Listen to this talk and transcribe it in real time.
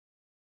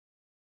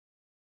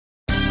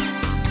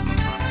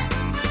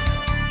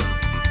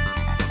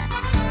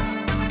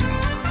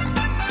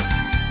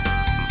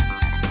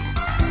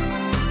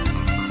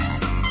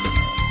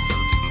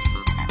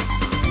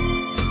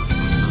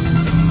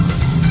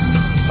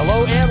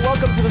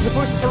welcome to the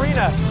Zabushis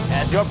Arena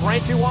as your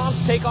Braintree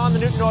Womps take on the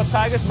Newton North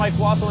Tigers. Mike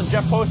Flossel and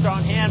Jeff Poster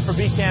on hand for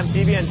BCAM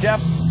TV. And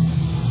Jeff,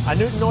 a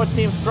Newton North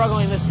team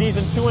struggling this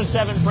season,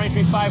 2-7,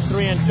 Braintree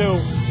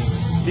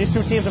 5-3-2. These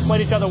two teams have played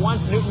each other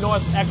once. Newton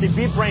North actually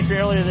beat Braintree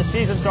earlier this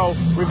season, so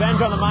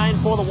revenge on the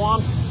mind for the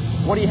Womps.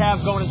 What do you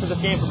have going into this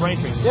game for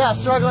Braintree? Yeah,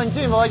 struggling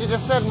team. But like you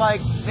just said,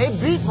 Mike, they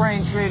beat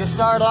Braintree to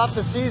start off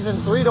the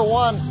season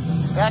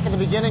 3-1 back at the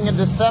beginning of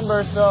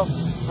December. So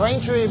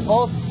Braintree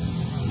both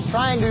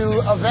trying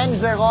to avenge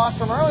their loss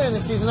from earlier in the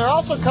season. They're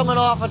also coming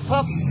off a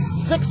tough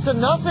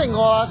 6-0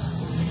 loss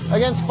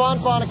against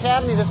Fonfon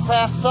Academy this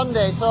past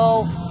Sunday.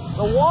 So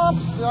the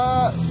Womps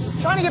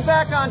trying to get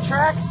back on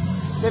track.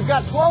 They've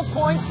got 12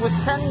 points with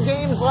 10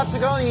 games left to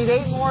go. They need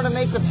 8 more to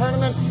make the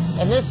tournament.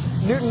 And this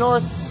Newton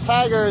North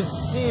Tigers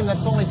team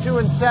that's only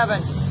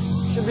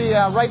 2-7 should be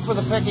ripe for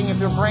the picking if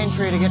you're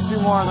Braintree to get 2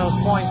 more of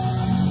those points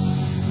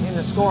in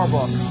the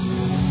scorebook.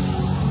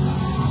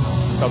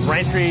 So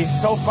Braintree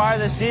so far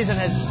this season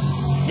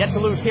has yet to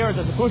lose here at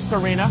the Zabushis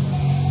Arena.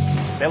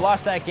 They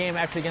lost that game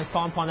actually against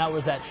Fonfon. That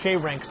was at Shea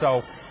Rink,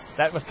 so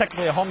that was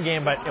technically a home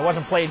game, but it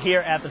wasn't played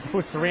here at the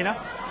Zabushis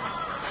Arena.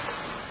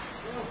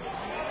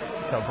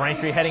 So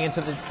Braintree heading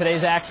into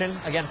today's action.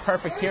 Again,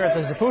 perfect here at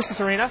the Zabushis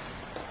Arena.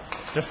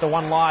 Just the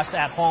one loss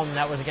at home,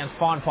 that was against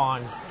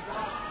Fonfon.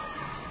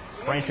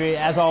 Braintree,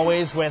 as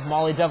always, with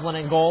Molly Devlin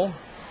in goal.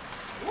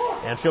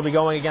 And she'll be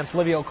going against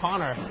Livy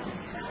O'Connor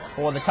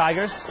for the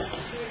Tigers.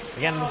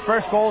 Again, the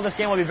first goal of this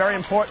game will be very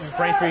important.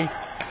 Braintree,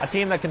 a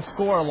team that can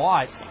score a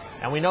lot.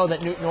 And we know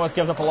that Newton North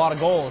gives up a lot of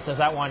goals, as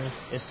that one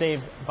is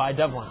saved by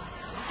Devlin.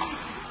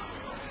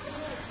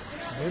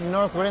 Newton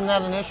North winning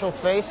that initial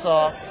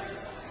face-off.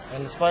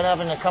 And despite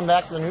having to come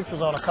back to the neutral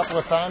zone a couple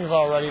of times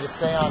already to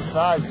stay on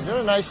sides, he's doing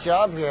a nice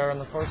job here in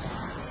the first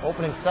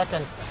opening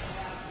seconds.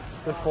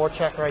 Good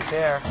forecheck right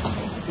there.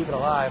 Keep it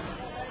alive.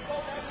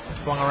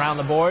 Swung around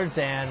the boards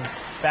and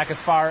back as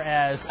far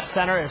as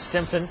center is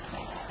Stimson.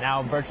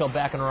 Now Burchill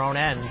back in her own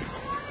ends.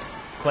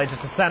 Plays it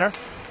to center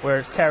where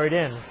it's carried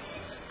in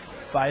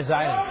by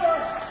Ziding.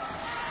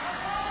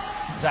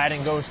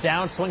 Ziding goes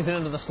down, swings it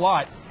into the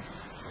slot.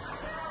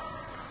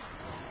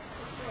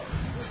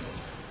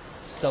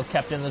 Still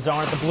kept in the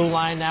zone at the blue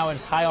line. Now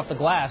it's high off the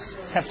glass.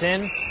 Kept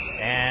in,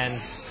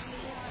 and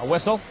a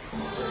whistle.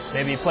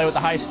 Maybe play with the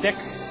high stick.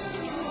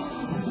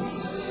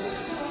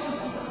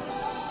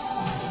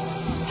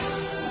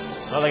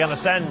 Well, they're going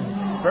to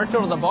send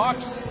Burchill to the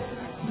box.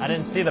 I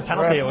didn't see the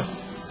penalty. It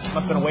must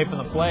have been away from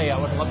the play. I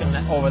wasn't looking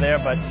over there,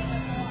 but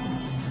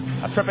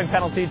a tripping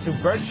penalty to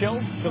Burchill.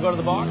 She'll go to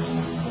the box.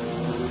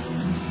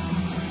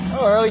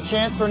 Oh, early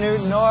chance for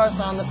Newton North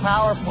on the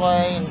power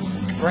play.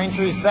 And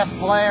Braintree's best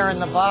player in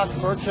the box,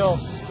 Burchill,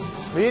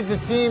 leads the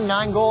team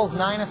 9 goals,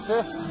 9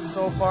 assists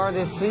so far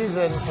this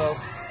season. So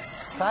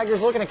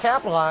Tigers looking to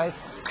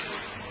capitalize.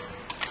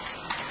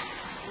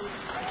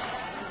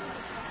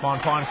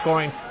 Fonfon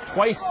scoring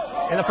twice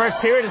in the first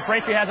period as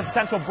Braintree has a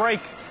potential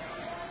break.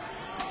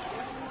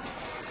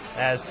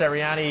 As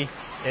Seriani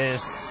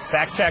is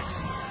back-checked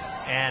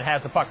and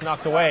has the puck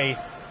knocked away.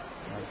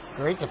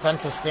 Great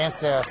defensive stance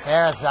there,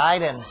 Sarah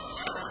Ziding.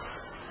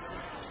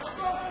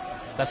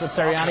 That's what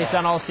Seriani's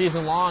done all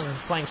season long,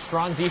 playing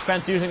strong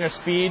defense, using her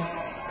speed.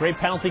 Great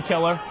penalty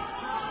killer.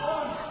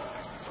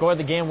 Scored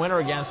the game winner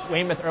against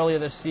Weymouth earlier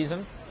this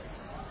season.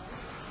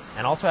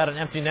 And also had an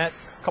empty net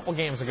a couple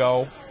games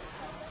ago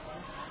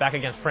back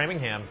against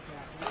Framingham.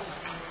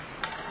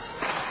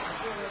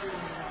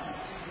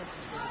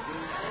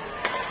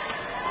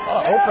 A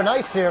lot of open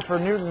ice here for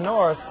Newton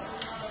North.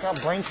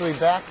 Got Braintree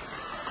back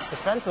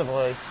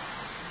defensively.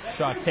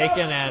 Shot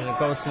taken, and it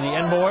goes to the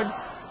inboard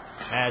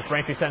as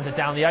Braintree sends it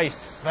down the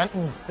ice.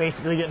 Benton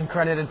basically getting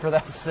credited for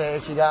that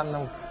save. She got in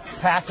the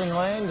passing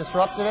lane,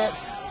 disrupted it.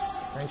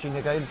 Braintree did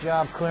a good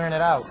job clearing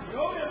it out.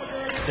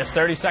 Just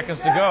 30 seconds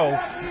to go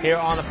here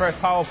on the first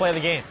power play of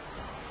the game.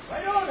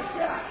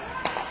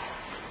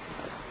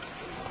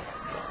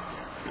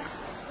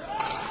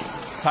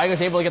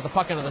 Tigers able to get the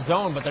puck into the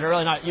zone, but they're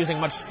really not using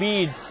much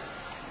speed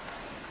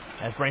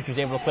as Braintree's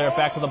able to clear it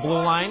back to the blue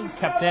line.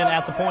 Kept in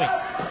at the point.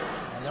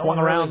 Swung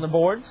around the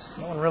boards.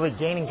 No one really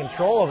gaining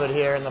control of it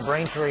here in the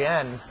Braintree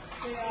end.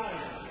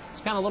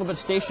 It's kind of a little bit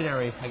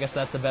stationary. I guess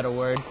that's the better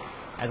word.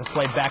 As it's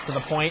played back to the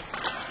point.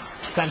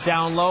 Sent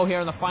down low here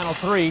in the final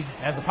 3.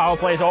 As the power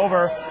play's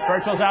over,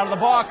 Burchill's out of the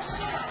box.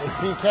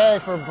 Good PK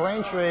for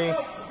Braintree.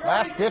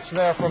 Last ditch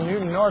there from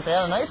Newton North. They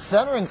had a nice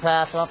centering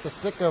pass off the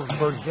stick of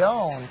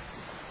Burdone.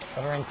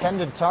 But her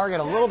intended target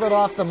a little bit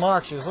off the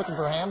mark. She was looking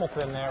for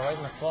Hamilton there right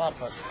in the slot,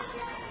 but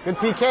good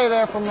PK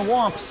there from the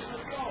Womps.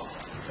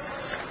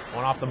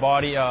 One off the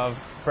body of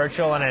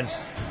Burchill, and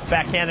it's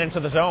backhanded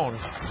into the zone.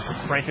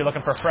 Braintree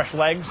looking for fresh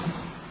legs.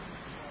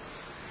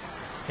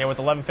 Here with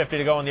 11:50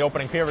 to go in the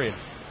opening period.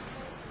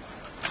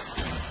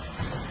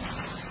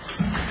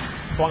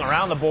 Swung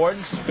around the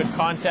boards. Good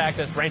contact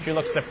as Braintree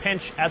looks to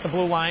pinch at the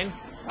blue line.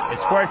 It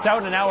squirts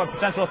out, and now a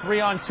potential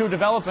 3-on-2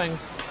 developing.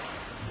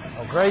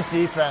 Oh, great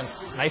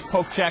defense. Nice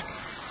poke check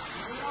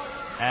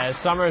as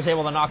Summer is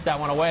able to knock that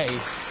one away.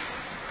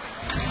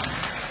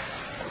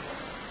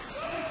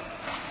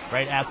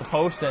 right at the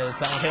post as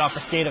that one hit off the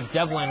skate of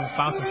Devlin,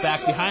 bounces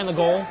back behind the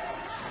goal.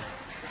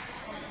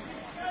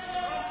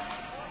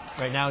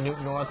 Right now,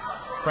 Newton North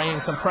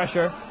bringing some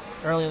pressure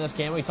early in this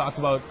game. We talked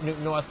about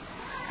Newton North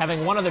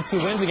having one of their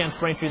 2 wins against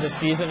Braintree this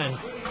season, and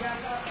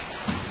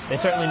they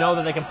certainly know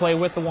that they can play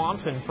with the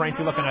Womps, and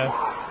Braintree looking to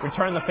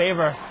return the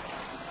favor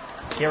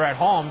here at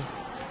home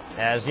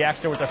as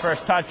Yaxter with their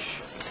first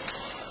touch.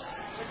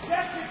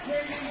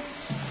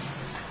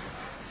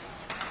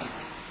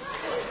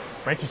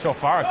 Braintree so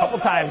far a couple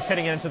times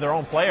hitting it into their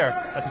own player.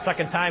 That's the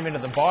second time into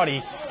the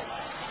body.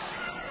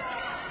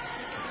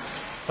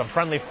 Some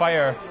friendly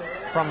fire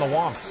from the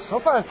Womps. So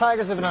far the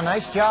Tigers have done a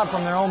nice job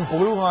from their own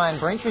blue line.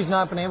 Braintree's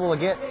not been able to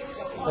get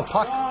the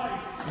puck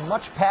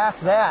much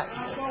past that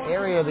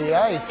area of the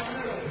ice.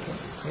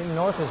 Newton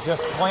North is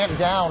just clamped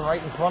down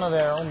right in front of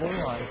their own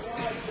blue line.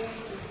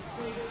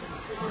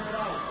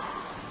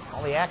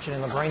 All the action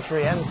in the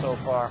Braintree end so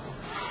far.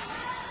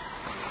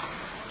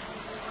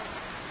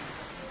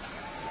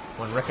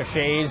 One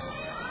ricochets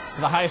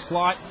to the high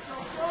slot,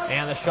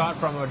 and the shot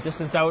from a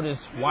distance out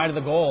is wide of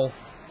the goal.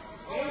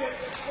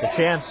 The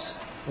chance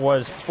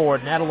was for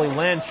Natalie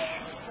Lynch,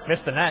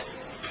 missed the net.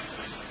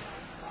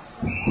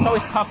 It's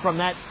always tough from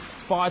that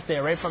spot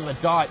there, right from the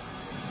dot.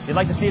 You'd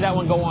like to see that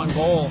one go on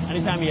goal.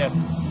 Anytime you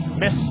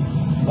miss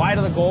wide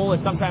of the goal,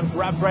 it sometimes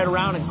wraps right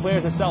around and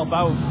clears itself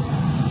out.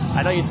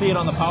 I know you see it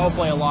on the power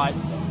play a lot,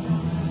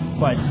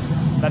 but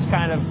that's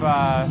kind of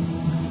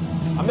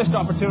a missed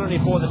opportunity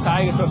for the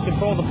Tigers to have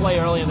controlled the play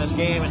early in this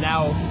game, and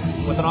now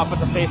with an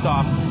offensive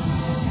faceoff.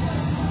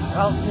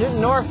 Well,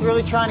 Newton North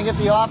really trying to get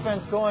the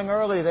offense going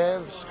early.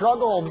 They've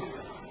struggled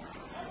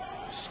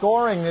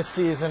scoring this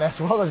season as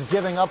well as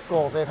giving up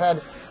goals. They've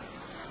had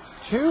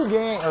 3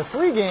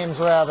 games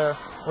where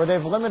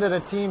they've limited a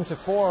team to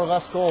 4 or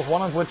less goals,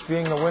 one of which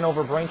being the win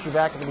over Braintree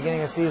back at the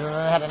beginning of the season. And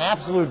they had an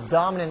absolute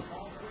dominant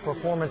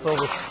performance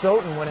over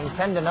Stoughton, winning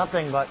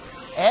 10-0, but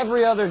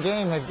every other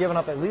game they've given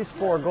up at least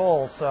 4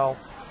 goals. So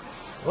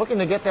looking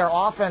to get their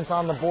offense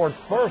on the board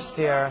first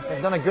here.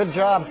 They've done a good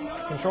job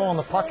controlling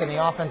the puck in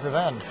the offensive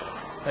end.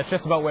 That's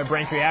just about where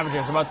Braintree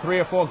averages, about 3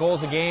 or 4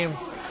 goals a game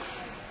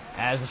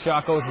as the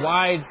shot goes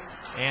wide,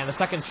 and the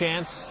second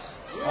chance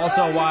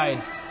also wide.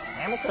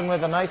 Hamilton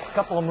with a nice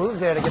couple of moves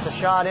there to get the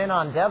shot in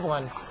on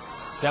Devlin.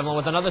 Devlin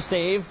with another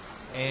save,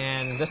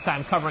 and this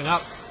time covering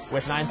up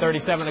with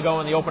 9:37 to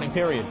go in the opening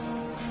period.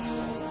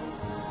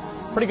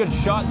 Pretty good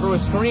shot through a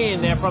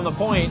screen there from the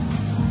point,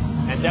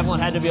 and Devlin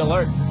had to be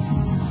alert.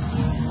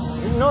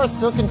 North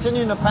still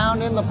continuing to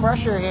pound in the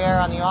pressure here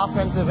on the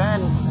offensive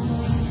end.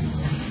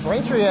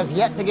 Braintree has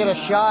yet to get a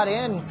shot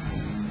in,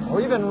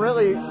 or even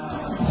really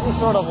any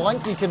sort of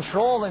lengthy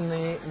control in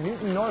the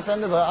Newton North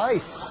end of the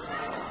ice.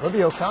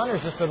 Libby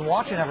O'Connor's just been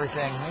watching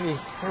everything. Maybe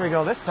here we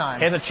go this time.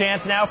 Here's a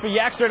chance now for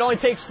Yaxter. It only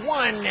takes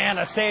one, and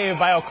a save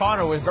by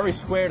O'Connor was very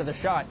square to the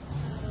shot.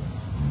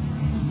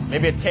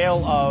 Maybe a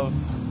tale of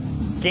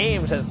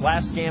games, as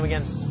last game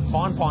against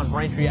Fawn Pond,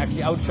 Braintree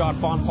actually outshot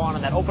Fawn Pond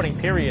in that opening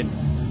period,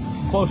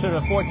 closer to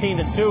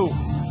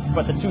 14-2,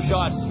 but the 2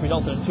 shots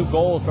resulted in 2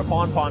 goals for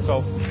Fawn Pond,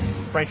 so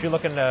Braintree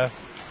looking to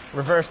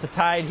reverse the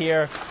tide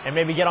here and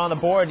maybe get on the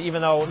board,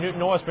 even though Newton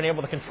North's been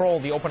able to control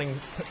the opening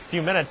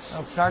few minutes.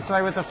 Well, it starts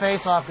right with the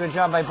face-off. Good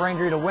job by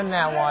Braintree to win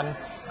that one.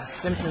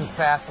 Stimson's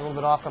pass a little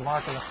bit off the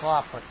mark in the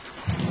slot, but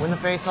win the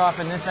face-off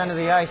in this end of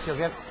the ice, you'll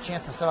get a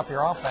chance to set up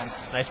your offense.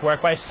 Nice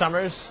work by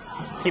Summers,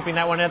 keeping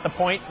that one at the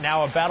point.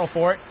 Now a battle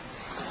for it,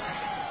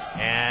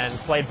 and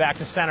played back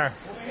to center.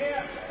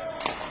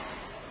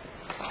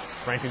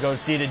 Braintree goes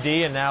D to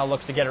D and now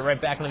looks to get it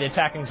right back into the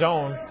attacking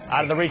zone,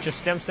 out of the reach of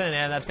Stimson,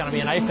 and that's going to be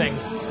an icing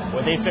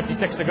with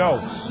 8:56 to go.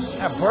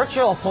 Yeah,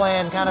 Burchill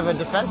playing kind of a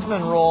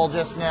defenseman role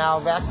just now,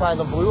 back by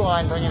the blue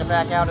line, bringing it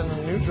back out in the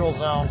neutral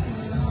zone.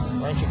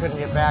 Braintree couldn't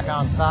get back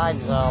on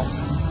sides though.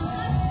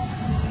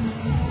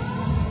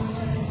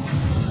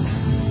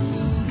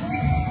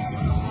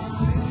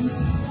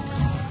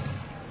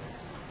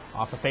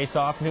 Off the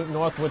face-off, Newton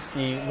North with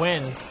the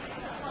win,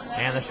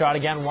 and the shot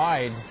again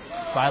wide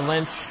by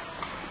Lynch.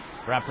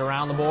 Wrapped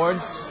around the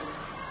boards.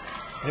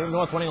 Newton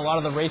North winning a lot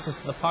of the races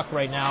to the puck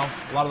right now.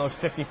 A lot of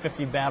those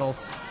 50-50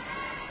 battles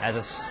as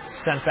it's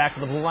sent back to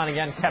the blue line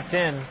again, kept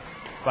in.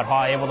 But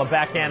Haw able to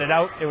backhand it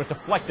out. It was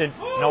deflected,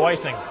 no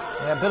icing.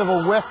 Yeah, a bit of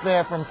a whiff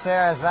there from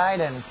Sarah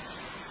Ziden.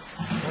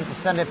 Went to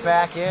send it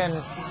back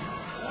in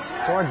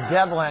towards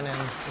Devlin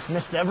and just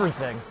missed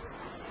everything.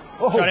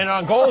 Oh. Shot in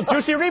on goal,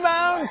 juicy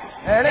rebound,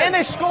 and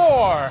they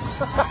score!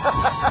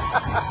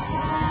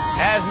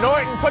 As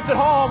Norton puts it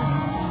home.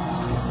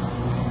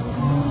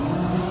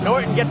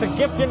 Norton gets a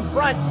gift in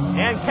front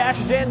and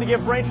cashes in to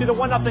give Braintree the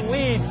 1-0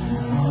 lead.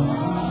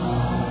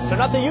 So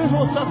not the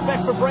usual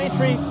suspect for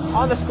Braintree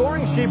on the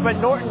scoring sheet, but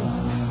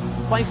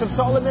Norton playing some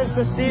solid minutes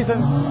this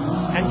season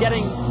and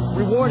getting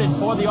rewarded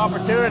for the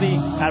opportunity.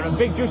 Out of a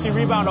big juicy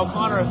rebound,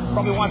 O'Connor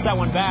probably wants that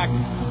one back.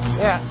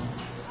 Yeah,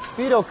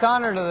 beat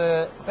O'Connor to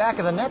the back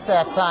of the net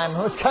that time.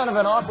 It was kind of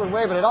an awkward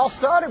way, but it all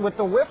started with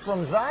the whiff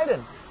from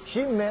Ziden.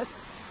 She missed.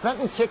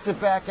 Fenton kicked it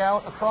back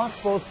out across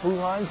both blue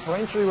lines.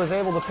 Braintree was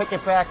able to pick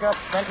it back up.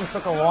 Fenton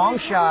took a long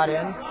shot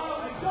in.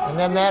 And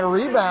then that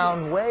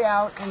rebound way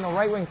out in the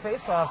right wing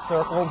faceoff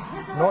circle.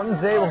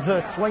 Norton's able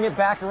to swing it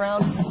back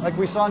around like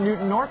we saw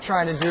Newton North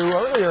trying to do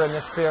earlier in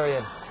this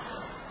period.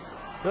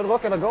 Good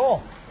look at a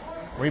goal.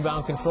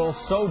 Rebound control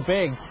so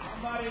big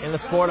in the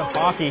sport of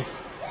hockey.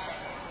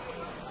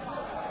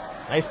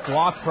 Nice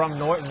block from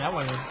Norton. That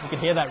one, you can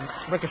hear that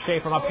ricochet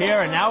from up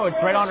here, and now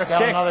it's right on her stick.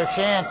 Got another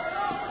chance.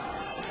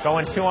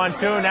 Going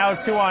 2-on-2, now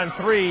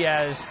 2-on-3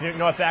 as Newton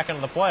North back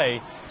into the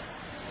play.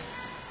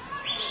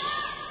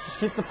 Just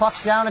keep the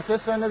puck down at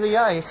this end of the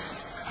ice.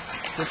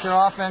 Get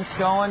your offense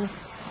going.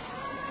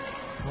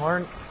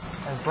 Learn,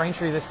 as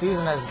Braintree this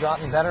season has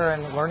gotten better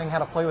and learning how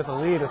to play with the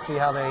lead, to see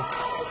how they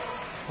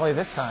play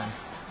this time.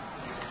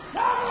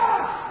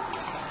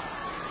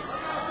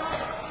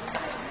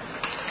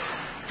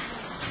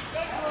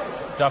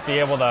 Duffy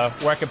able to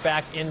work it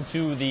back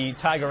into the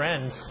Tiger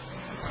end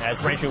as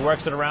Braintree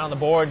works it around the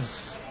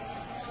boards.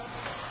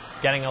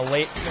 Getting a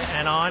late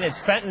and on. It's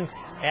Fenton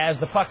as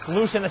the puck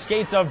loose in the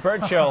skates of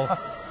Birchill.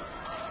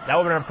 That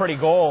would have been a pretty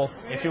goal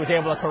if she was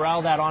able to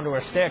corral that onto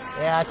her stick.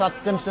 Yeah, I thought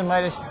Stimson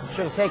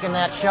should have taken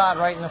that shot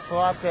right in the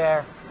slot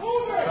there.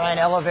 Try and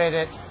elevate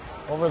it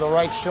over the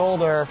right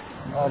shoulder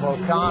of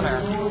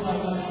O'Connor.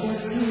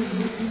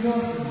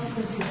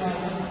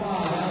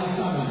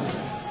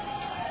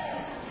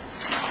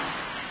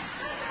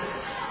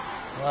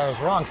 Well, I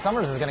was wrong.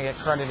 Summers is going to get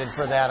credited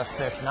for that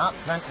assist, not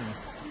Fenton.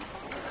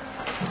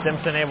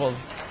 Stimson able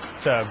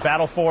to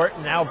battle for it.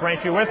 Now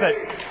Braintree with it.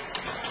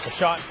 The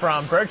shot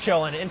from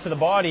Birchill and into the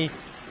body.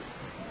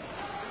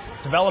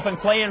 Developing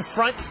play in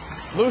front.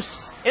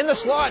 Loose in the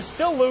slot.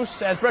 Still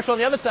loose as Birchill on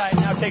the other side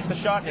now takes the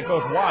shot and it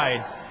goes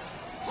wide.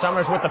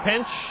 Summers with the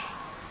pinch.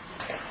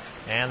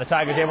 And the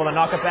Tigers able to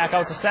knock it back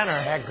out to center.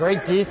 Yeah,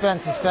 great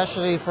defense,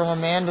 especially from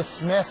Amanda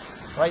Smith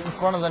right in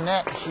front of the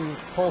net. She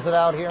pulls it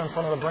out here in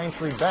front of the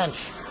Braintree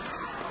bench.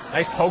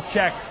 Nice poke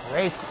check.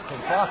 Race to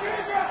puck.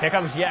 Here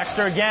comes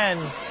Yaxter again.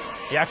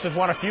 Yaxter's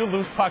won a few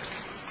loose pucks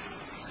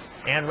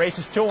and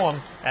races to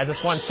him as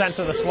it's one sent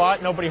to the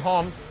slot. Nobody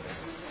home.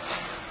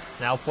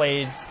 Now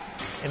played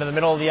into the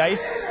middle of the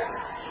ice.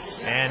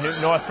 And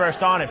Newton North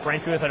first on it.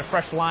 Braintree with a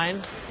fresh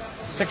line.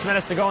 6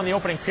 minutes to go in the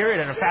opening period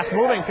and a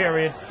fast-moving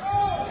period.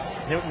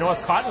 Newton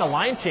North caught in a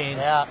line change.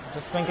 Yeah,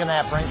 just thinking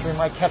that Braintree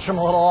might catch them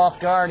a little off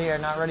guard here,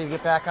 not ready to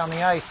get back on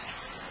the ice.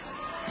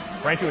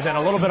 Braintree was in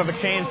a little bit of a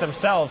change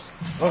themselves.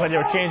 Looked like they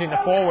were changing the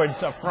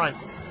forwards up front.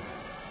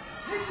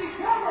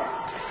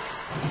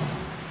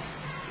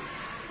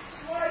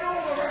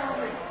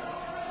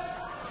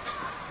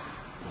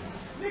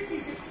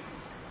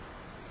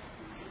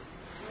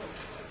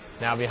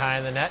 Now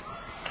behind the net.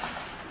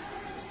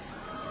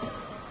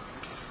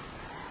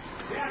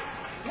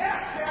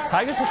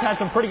 Tigers have had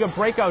some pretty good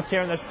breakouts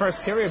here in this first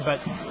period, but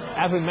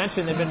as we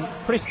mentioned, they've been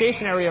pretty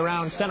stationary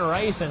around center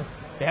ice, and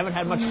they haven't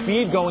had much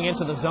speed going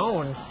into the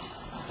zone,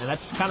 and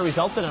that's kind of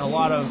resulted in a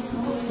lot of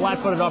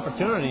flat-footed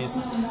opportunities.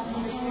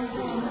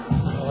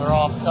 Well, they're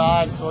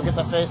offside, so we'll get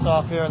the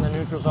face-off here in the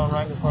neutral zone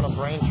right in front of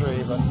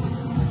Braintree. But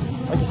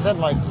like you said,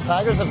 Mike, the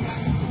Tigers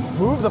have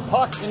moved the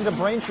puck into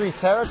Braintree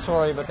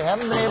territory, but they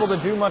haven't been able to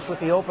do much with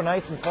the open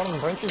ice in front of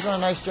them. Braintree's done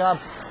a nice job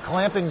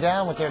clamping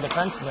down with their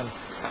defensemen.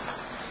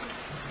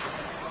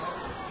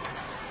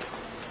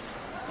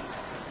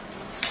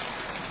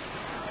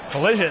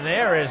 Collision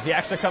there as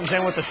Yaxter comes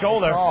in with the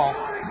shoulder.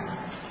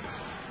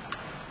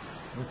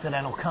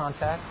 Incidental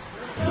contact.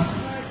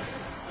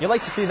 You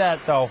like to see that,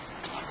 though. If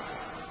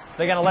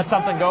they're going to let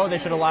something go, they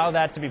should allow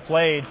that to be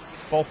played.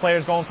 Both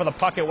players going for the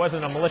puck. It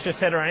wasn't a malicious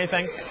hit or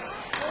anything.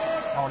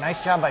 Oh,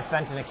 nice job by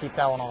Fenton to keep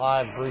that one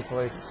alive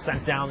briefly.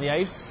 Sent down the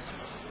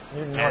ice.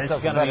 Newton North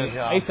does a better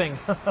job. Icing.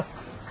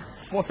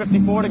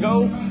 4:54 to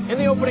go in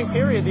the opening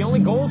period. The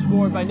only goal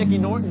scored by Nikki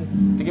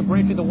Norton to give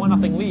Braintree the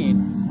 1-0 lead.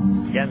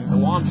 Again, the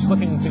Womps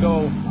looking to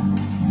go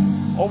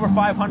over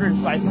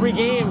 500 by 3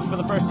 games for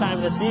the first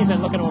time this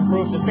season, looking to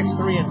improve to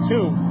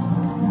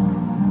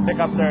 6-3-2. Pick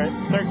up their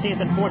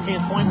 13th and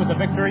 14th point with the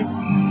victory.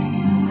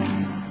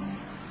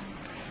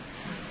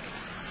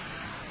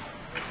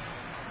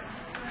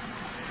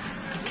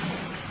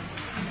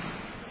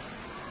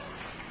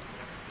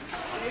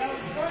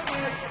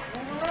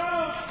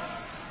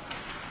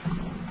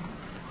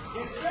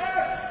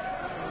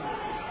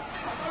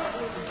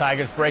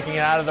 Tigers breaking it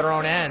out of their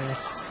own end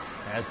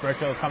as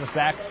Birchill comes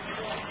back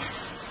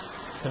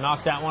to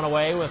knock that one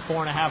away with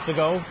 4.5 to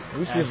go.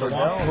 Lucy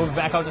moves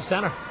back out to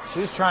center.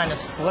 She's trying to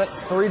split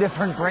 3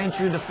 different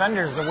Braintree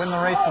defenders to win the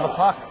race to the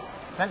puck.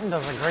 Fenton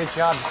does a great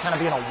job just kind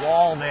of being a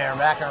wall there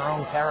back in her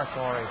own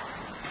territory.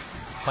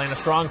 Playing a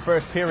strong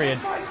first period.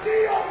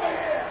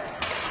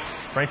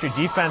 Braintree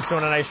defense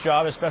doing a nice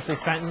job, especially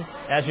Fenton,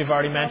 as you've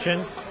already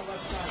mentioned.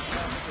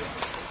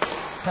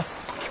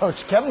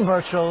 Coach Kevin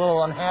Birchill a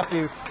little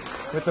unhappy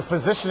with the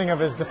positioning of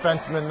his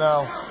defenseman,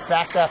 though.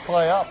 Back that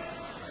play up.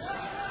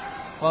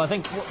 Well, I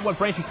think what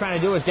Braintree's trying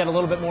to do is get a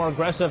little bit more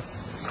aggressive,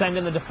 send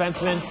in the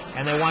defenseman,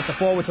 and they want the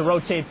forward to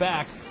rotate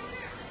back.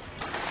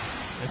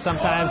 And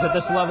sometimes at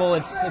this level,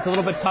 it's a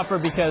little bit tougher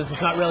because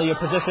it's not really your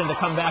position to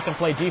come back and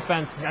play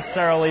defense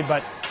necessarily,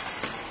 but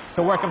it's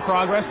a work in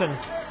progress, and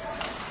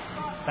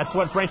That's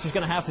what Braintree's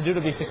going to have to do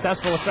to be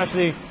successful,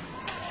 especially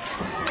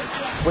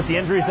with the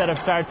injuries that have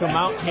started to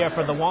mount here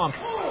for the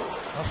Womps.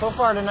 Well, so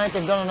far tonight,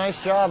 they've done a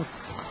nice job,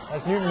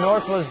 as Newton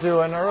North was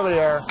doing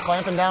earlier,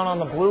 clamping down on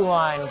the blue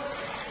line.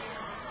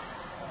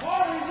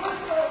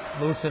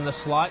 Loose in the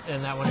slot,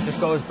 and that one just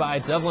goes by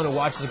Devlin, who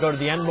watches it go to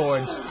the end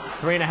boards.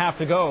 3.5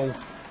 to go.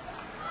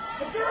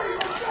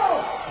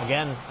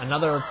 Again,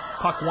 another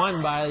puck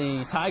won by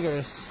the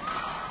Tigers.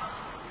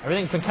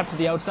 Everything's been kept to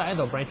the outside,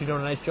 though. Braintree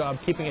doing a nice job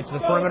keeping it to the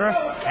perimeter.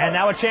 And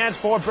now a chance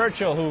for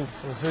Burchill, who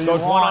goes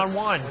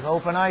one-on-one. With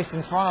open ice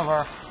in front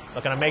of her.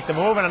 Looking to make the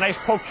move, and a nice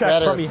poke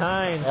check from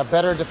behind. A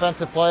better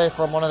defensive play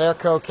from one of their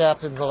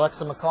co-captains,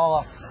 Alexa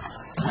McCullough.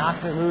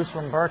 Knocks it loose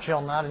from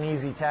Burchill, not an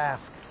easy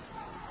task.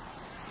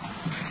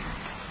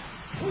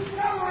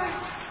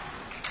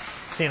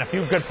 Seeing a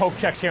few good poke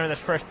checks here in this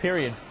first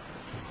period.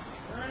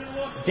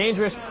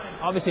 Dangerous,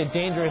 obviously a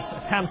dangerous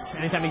attempt.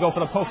 Anytime you go for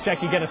the poke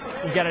check, you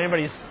get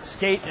anybody's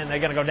skate and they're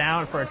going to go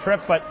down for a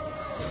trip, but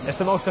it's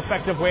the most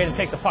effective way to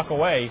take the puck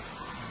away.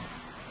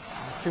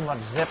 Too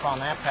much zip on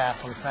that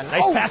pass from Fenn.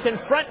 Nice pass in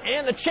front,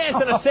 and the chance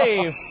and a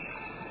save.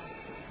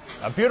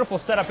 A beautiful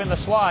setup in the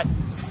slot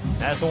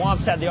as the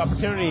Womps had the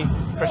opportunity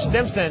for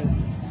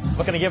Stimson,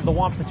 looking to give the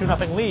Womps the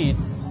 2-0 lead.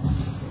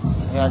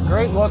 Yeah,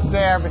 great look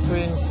there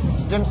between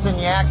Stimson,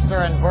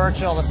 Yaxter, and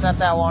Burchill to set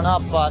that one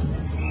up, but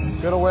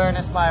good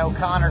awareness by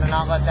O'Connor to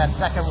not let that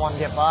second one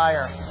get by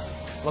her.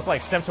 Looked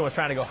like Stimson was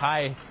trying to go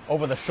high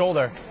over the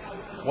shoulder,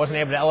 wasn't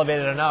able to elevate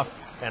it enough.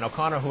 And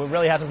O'Connor, who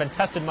really hasn't been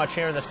tested much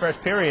here in this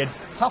first period,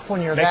 tough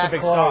when you're makes that a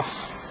big close.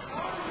 Stop.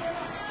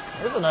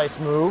 There's a nice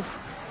move.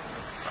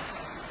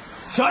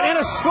 Shot and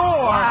a score!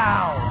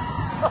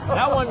 Wow!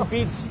 That one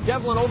beats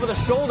Devlin over the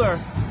shoulder.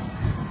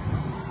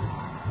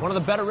 One of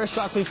the better wrist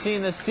shots we've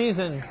seen this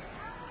season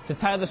to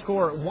tie the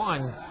score at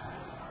 1.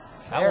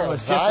 That one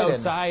was just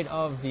outside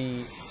of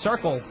the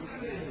circle.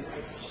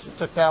 She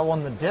took that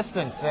one the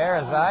distance,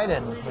 Sarah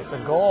Ziden, with the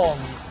goal,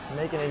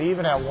 making it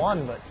even at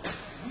 1, but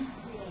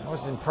that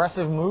was an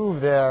impressive move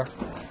there.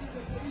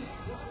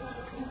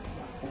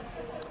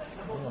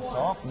 And a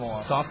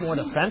sophomore. Sophomore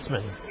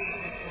defenseman.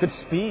 Good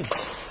speed.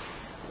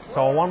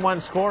 So a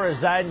 1-1 score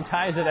as Ziden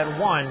ties it at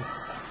 1.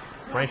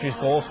 Braintree's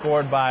goal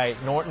scored by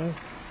Norton.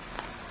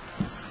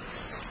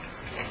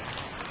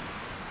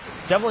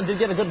 Devlin did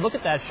get a good look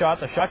at that shot.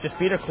 The shot just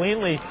beat her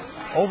cleanly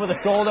over the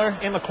shoulder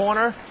in the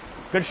corner.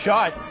 Good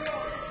shot.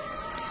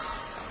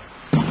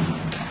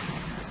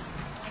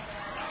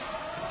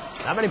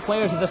 Not many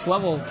players at this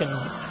level can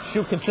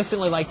shoot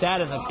consistently like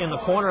that in the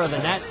corner of the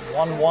net.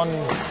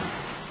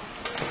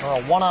 1-1, or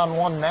a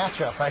one-on-one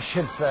matchup, I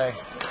should say.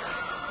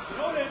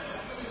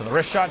 So the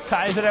wrist shot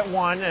ties it at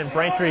 1, and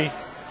Braintree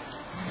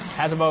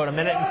has about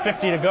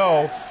 1:50 to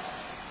go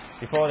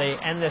before they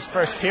end this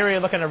first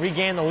period, looking to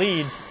regain the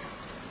lead.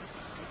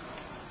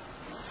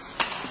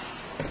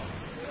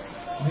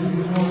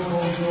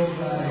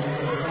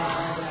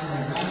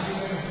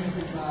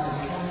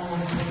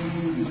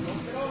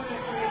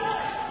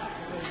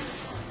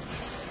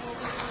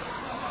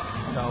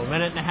 So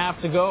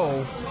 1.5 to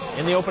go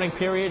in the opening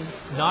period.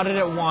 Knotted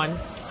at 1.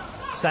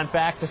 Sent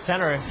back to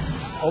center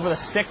over the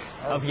stick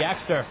of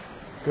Yaxter.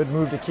 Good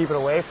move to keep it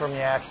away from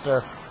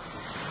Yaxter.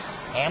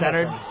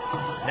 Centered.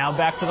 Now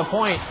back to the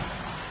point.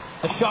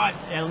 The shot,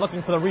 and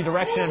looking for the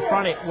redirection in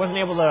front. It wasn't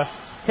able to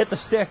hit the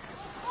stick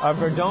of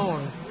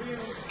Verdone.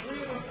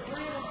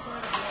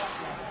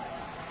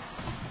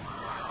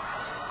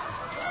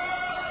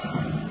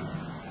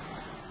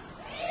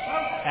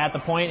 At the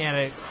point, and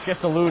it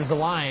just eludes the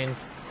line.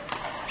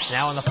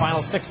 Now in the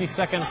final 60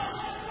 seconds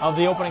of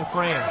the opening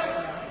frame.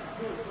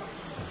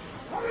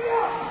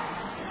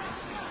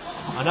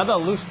 Another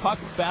loose puck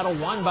battle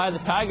won by the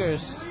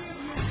Tigers.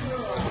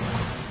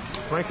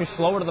 Braintree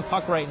slower to the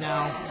puck right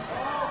now.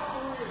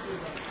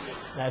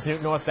 As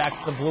Newton North back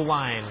to the blue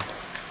line.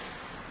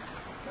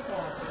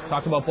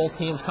 Talked about both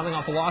teams coming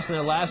off a loss in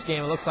their last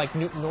game. It looks like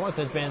Newton North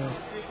has been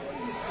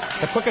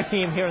the quicker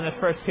team here in this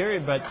first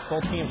period, but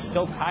both teams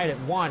still tied at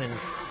 1, and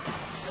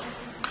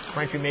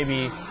Braintree may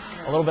be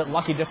a little bit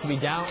lucky just to be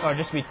down, or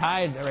just to be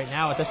tied right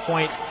now at this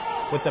point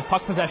with the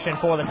puck possession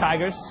for the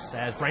Tigers,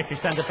 as Braintree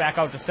sends it back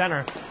out to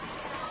center.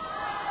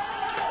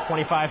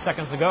 25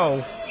 seconds to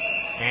go,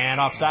 and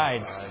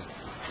offsides.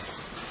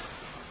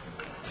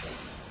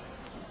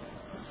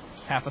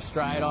 Half a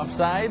stride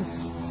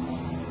offsides.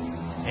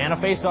 And a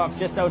face-off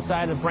just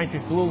outside of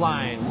Braintree's blue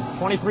line.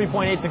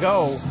 23.8 to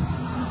go.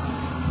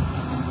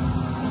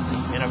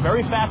 In a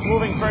very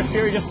fast-moving first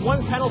period, just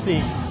one penalty,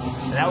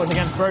 and that was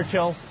against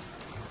Burchill.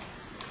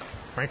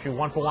 Braintree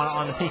 1 for 1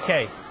 on the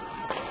PK.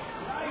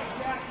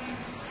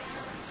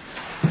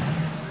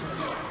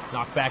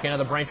 Knocked back into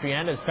the Braintree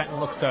end as Fenton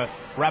looks to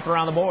wrap it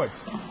around the boards.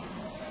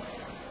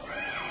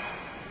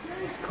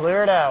 Just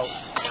clear it out.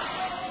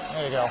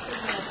 There you go.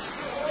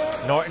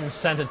 Norton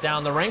sends it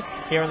down the rink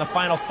here in the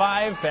final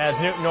 5 as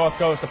Newton North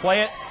goes to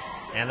play it.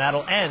 And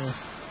that'll end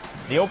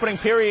the opening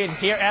period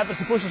here at the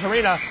Tapusis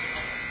Arena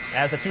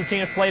as the two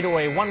teams play to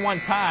a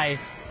 1-1 tie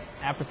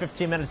after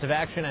 15 minutes of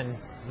action. And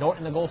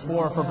Norton, the goal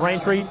scorer for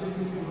Braintree.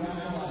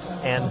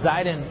 and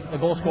Ziden, the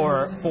goal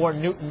scorer for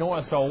Newton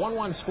North. So a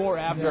 1-1 score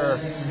after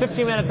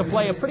 15 minutes of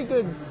play. A pretty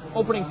good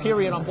opening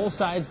period on both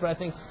sides, but I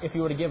think if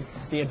you were to give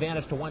the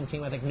advantage to one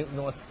team, I think Newton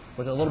North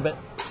was a little bit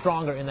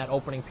stronger in that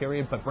opening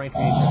period, but Braintree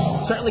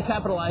certainly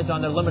capitalized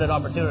on their limited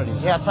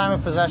opportunities. Yeah, time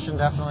of possession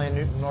definitely in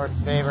Newton North's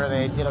favor.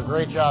 They did a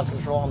great job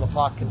controlling the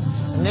puck.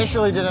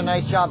 Initially did a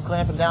nice job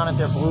clamping down at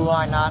their blue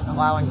line, not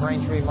allowing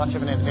Braintree much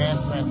of an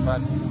advancement, but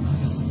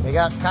they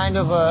got kind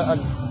of a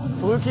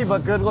fluky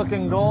but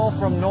good-looking goal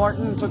from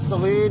Norton, took the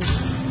lead,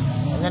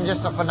 and then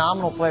just a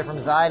phenomenal play from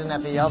Ziden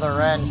at the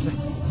other end.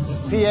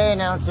 PA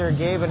announcer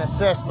gave an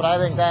assist, but I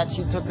think that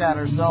she took that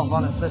herself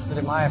unassisted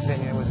in my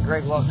opinion. It was a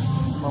great look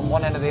from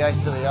one end of the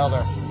ice to the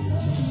other.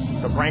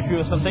 So Braintree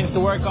with some things to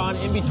work on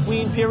in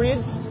between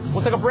periods.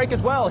 We'll take a break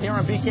as well here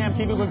on BCAM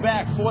TV. We'll be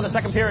back for the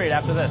second period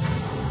after this.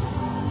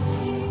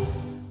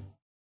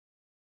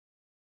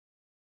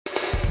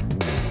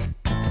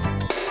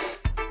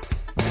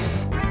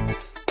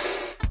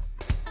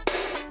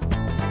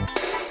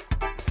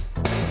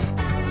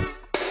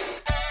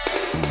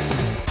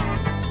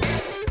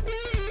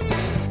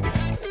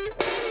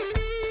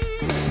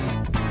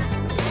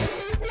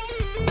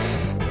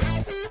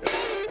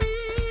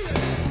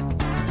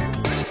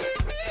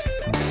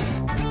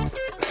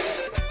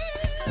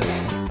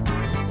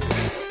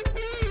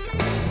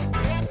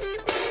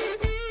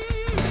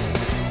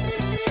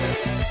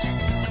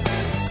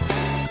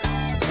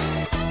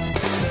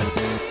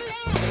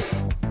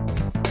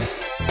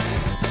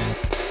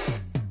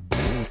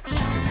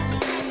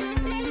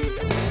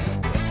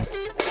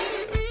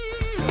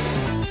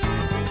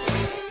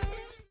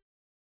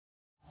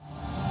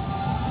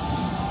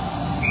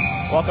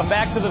 Welcome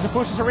back to the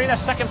Zapusas Arena.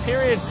 Second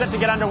period set to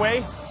get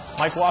underway.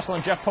 Mike Wassel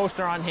and Jeff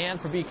Poster on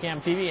hand for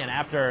BCAM TV, and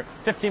after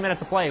 15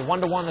 minutes of play,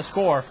 1-1 the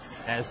score,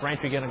 as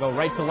Braintree going to go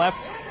right to left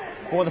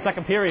for the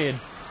second period.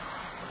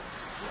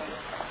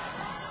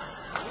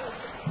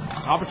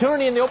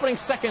 Opportunity in the opening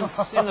seconds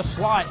in the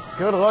slot.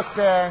 Good look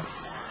there.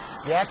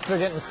 The X are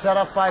getting set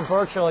up by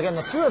Burchill. Again,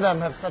 the two of them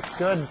have such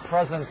good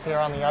presence here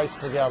on the ice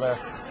together.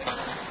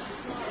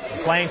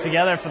 Playing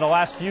together for the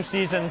last few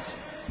seasons.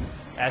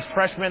 As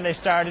freshmen, they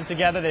started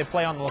together. They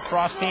play on the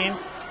lacrosse team.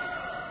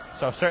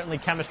 So certainly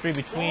chemistry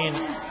between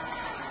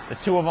the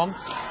two of them.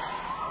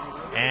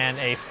 And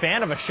a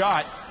fan of a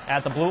shot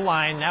at the blue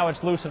line. Now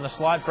it's loose in the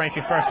slot.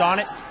 Braintree first on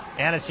it.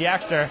 And it's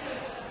Yaxter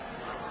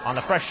on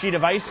the fresh sheet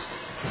of ice.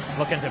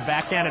 Looking to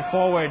backhand it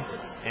forward.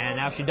 And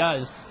now she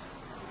does.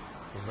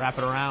 Wrap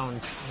it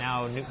around.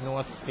 Now Newton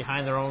North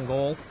behind their own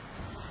goal.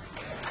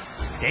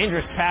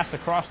 Dangerous pass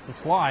across the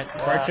slot.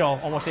 Yeah. Burchill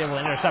almost able to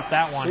intercept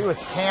that one. She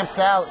was camped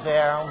out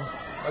there.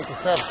 Almost, like you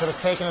said, could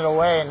have taken it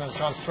away and then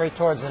gone straight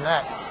towards the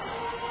net.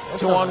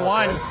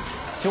 2-on-1.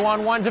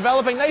 2-on-1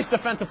 developing. Nice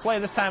defensive play.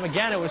 This time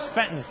again it was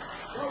Fenton.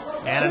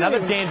 And another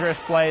dangerous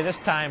play. This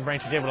time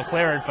Braintree's able to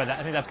clear it, but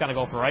I think that's going to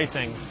go for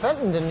icing.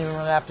 Fenton didn't even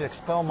really have to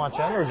expel much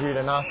energy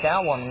to knock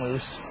that one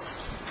loose.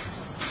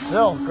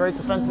 Still, great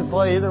defensive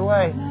play either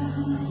way.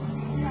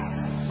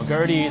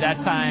 McGurdy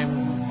that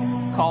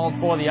time called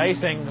for the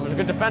icing. It was a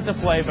good defensive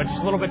play, but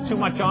just a little bit too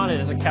much on it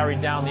as it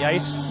carried down the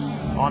ice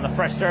on the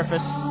fresh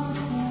surface.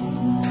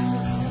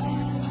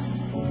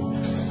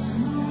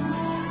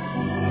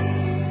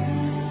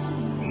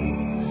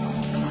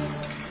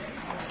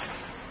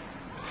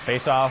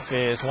 Face-off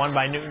is won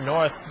by Newton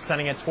North,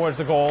 sending it towards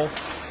the goal,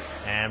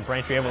 and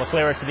Braintree able to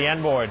clear it to the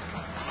end board.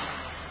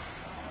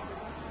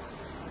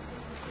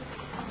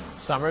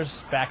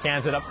 Summers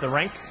backhands it up the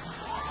rink.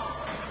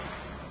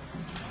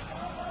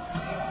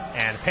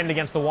 And pinned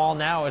against the wall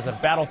now is a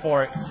battle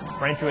for it.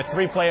 Braintree with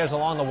three players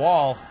along the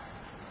wall.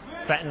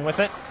 Fenton with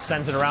it,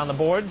 sends it around the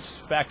boards,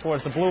 back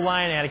towards the blue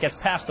line, and it gets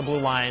past the blue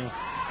line,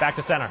 back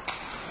to center.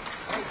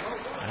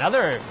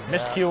 Another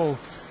miscue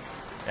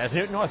as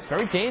Newton North,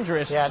 very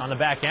dangerous on the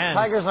back end.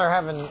 Tigers are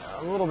having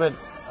a little bit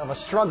of a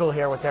struggle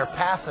here with their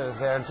passes.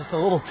 They're just a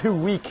little too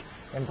weak,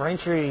 and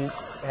Braintree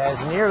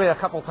has nearly a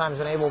couple times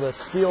been able to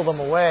steal them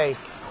away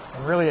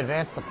and really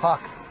advance the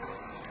puck.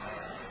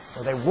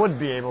 Or they would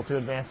be able to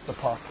advance the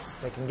puck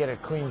if they can get a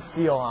clean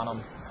steal on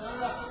them.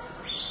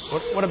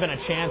 Would have been a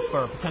chance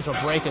for a potential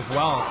break as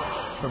well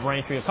for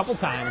Braintree a couple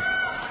times.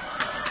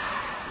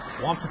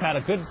 Womps have had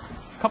a good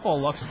couple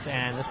of looks,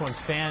 and this one's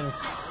fanned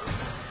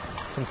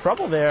some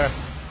trouble there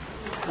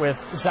with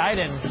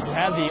Ziden, who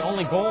had the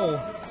only goal.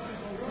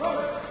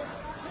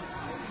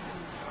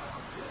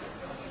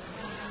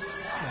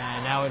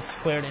 And now it's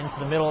cleared into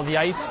the middle of the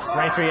ice.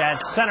 Braintree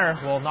at center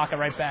will knock it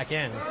right back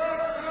in.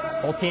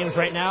 Both teams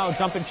right now,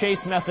 dump and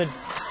chase method.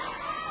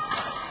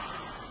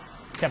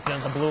 Kept it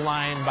at the blue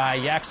line by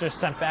Yaxter,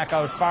 sent back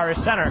out as far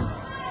as center.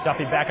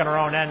 Duffy back on her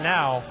own end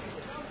now.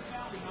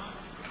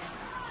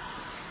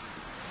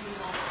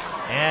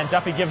 And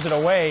Duffy gives it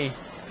away.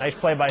 Nice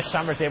play by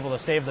Summers, able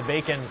to save the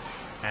bacon,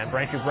 and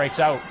Braintree breaks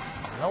out.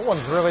 No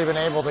one's really been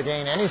able to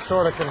gain any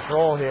sort of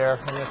control here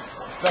in this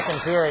second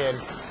period.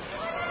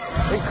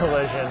 Big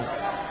collision.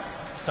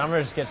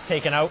 Summers gets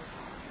taken out.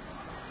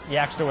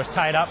 Yaxter was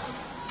tied up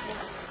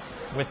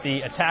with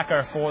the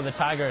attacker for the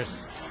Tigers.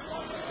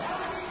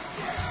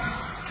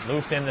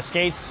 Loose in the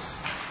skates.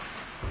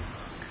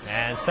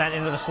 And sent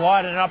into the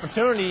slot, and an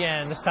opportunity,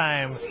 and this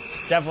time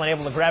Devlin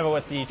able to grab it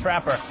with the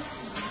trapper.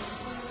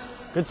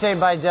 Good save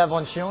by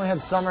Devlin. She only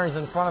had Summers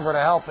in front of her to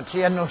help, but she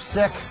had no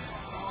stick.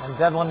 And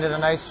Devlin did a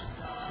nice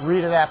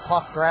read of that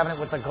puck, grabbing it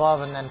with the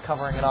glove and then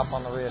covering it up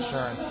on the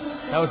reassurance.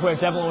 That was where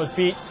Devlin was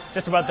beat,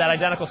 just about that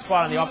identical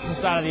spot on the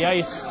opposite side of the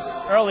ice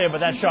earlier, but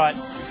that shot,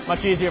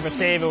 much easier of a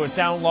save. It was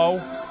down low.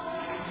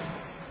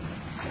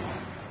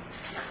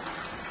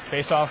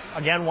 Face-off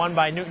again won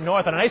by Newton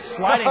North, and a nice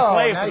sliding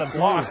play nice for the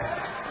block. move.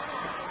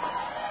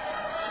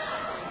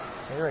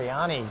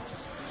 Sirianni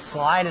just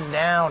sliding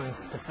down,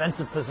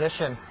 defensive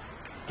position.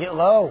 Get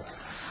low.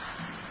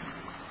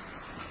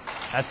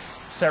 That's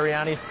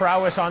Sirianni's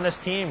prowess on this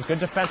team. Good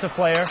defensive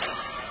player.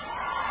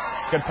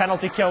 Good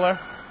penalty killer.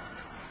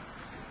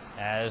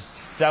 As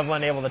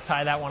Devlin able to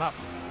tie that one up.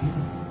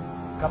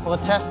 Couple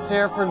of tests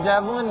here for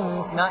Devlin,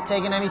 not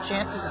taking any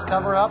chances. Just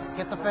cover up,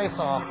 get the face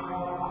off.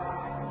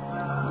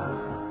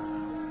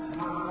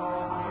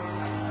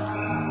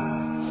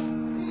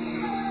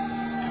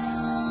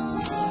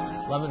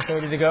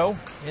 .11:30 to go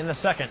in the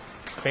second.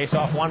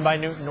 Face-off won by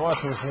Newton North,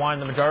 who's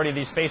won the majority of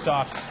these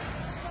face-offs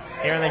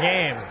here in the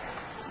game.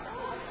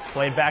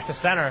 Played back to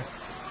center.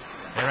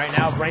 And right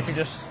now, Braintree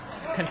just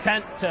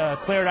content to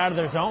clear it out of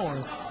their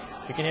zone.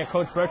 You can hear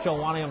Coach Burchill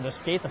wanting them to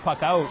skate the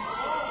puck out.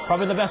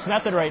 Probably the best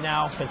method right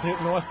now, because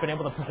Newton North's been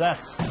able to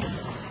possess.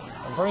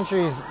 And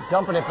Braintree's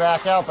dumping it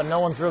back out, but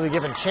no one's really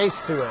giving chase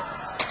to it.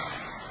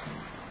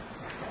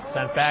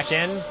 Sent back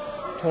in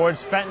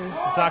towards Fenton.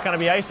 It's not going to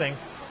be icing.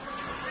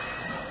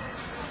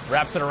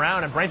 Wraps it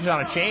around, and Braintree's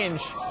on a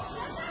change.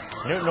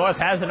 Newton North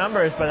has the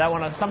numbers, but that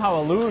one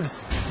somehow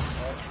eludes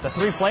the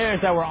three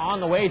players that were on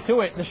the way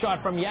to it. The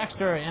shot from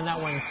Yaxter, and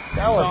that one's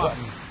That was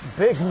a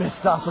big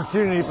missed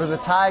opportunity for the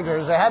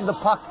Tigers. They had the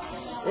puck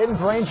in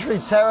Braintree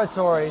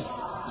territory.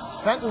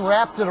 Fenton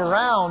wrapped it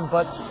around,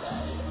 but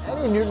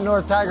any Newton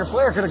North Tiger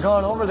player could have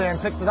gone over there and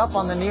picked it up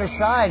on the near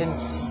side,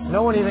 and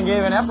no one even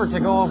gave an effort to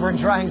go over and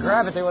try and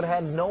grab it. They would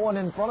have had no one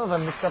in front of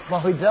them except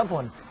Molly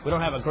Devlin. We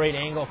don't have a great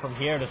angle from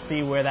here to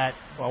see where that,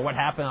 or what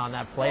happened on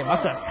that play. It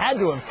must have had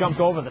to have jumped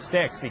over the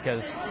sticks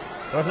because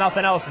there was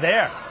nothing else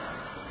there.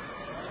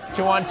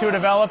 2-on-2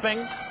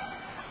 developing,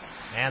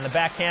 and the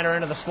backhander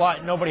into the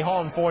slot. Nobody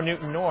home for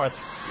Newton North.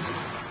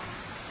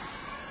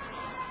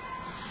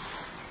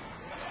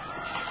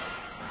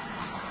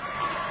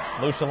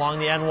 Loose along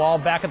the end wall,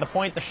 back at the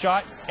point, the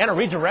shot, and a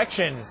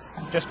redirection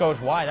just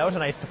goes wide. That was a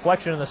nice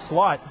deflection in the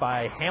slot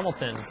by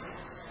Hamilton.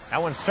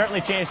 That one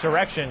certainly changed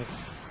direction.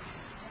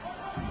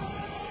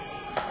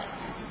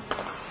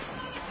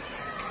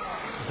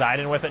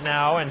 Zidon with it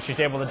now, and she's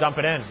able to dump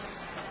it in.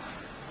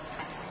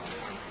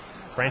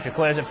 Braintree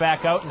clears it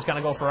back out and is going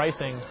to go for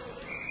icing.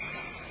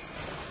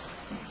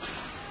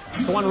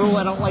 The one rule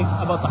I don't like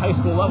about the high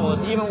school level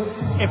is even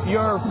if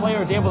your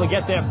player is able to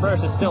get there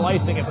first, it's still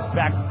icing if it's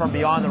back from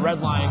beyond the red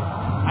line.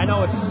 I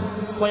know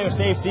it's player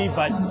safety,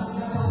 but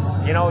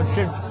you know, it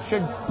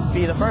should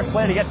be the first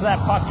player to get to that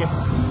puck,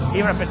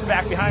 even if it's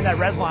back behind that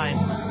red line.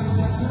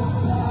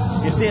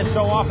 You see it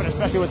so often,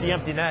 especially with the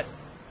empty net.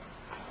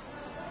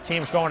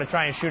 Teams going to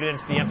try and shoot it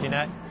into the empty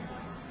net.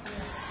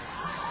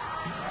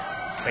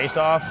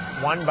 Face-off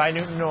won by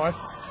Newton North.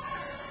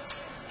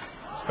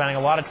 Spending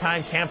a lot of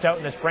time camped out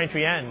in this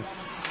Braintree end.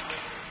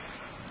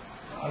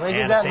 Well, they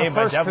did that in the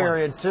first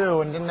period,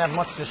 too, and didn't have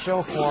much to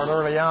show for it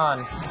early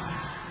on.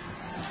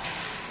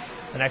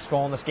 The next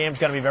goal in this game is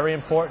going to be very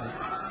important.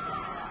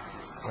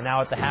 We're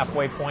now at the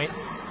halfway point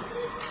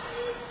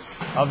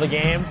of the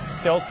game.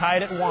 Still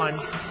tied at 1.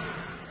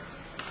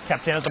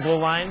 Kept in at the blue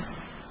line.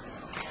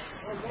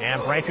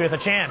 And Braintree with a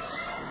chance.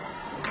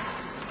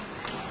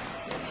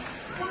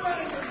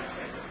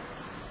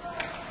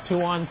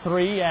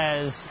 2-on-3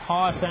 as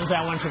Haw sends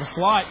that one to the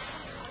slot.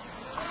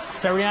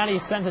 Sirianni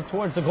sends it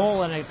towards the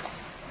goal, and it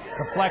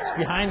deflects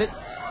behind it.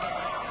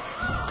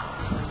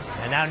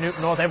 And now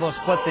Newton North able to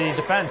split the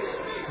defense.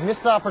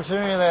 Missed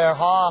opportunity there.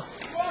 Haw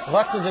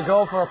elected to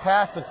go for a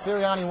pass, but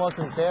Sirianni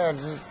wasn't there.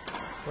 Didn't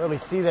really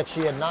see that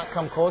she had not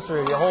come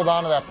closer. You hold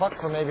on to that puck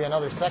for maybe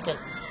another second.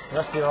 The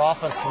rest of your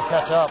offense can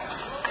catch up.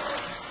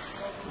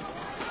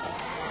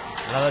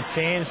 Another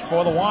change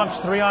for the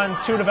Womps.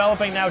 3-on-2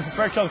 developing now.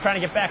 Burchill trying to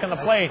get back on the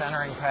plate.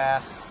 Centering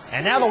pass.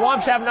 And now the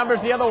Womps have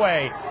numbers the other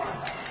way.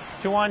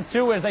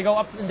 2-on-2 as they go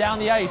up and down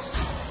the ice.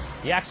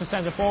 Yaxter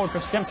sends it forward for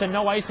Stimpson.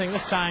 No icing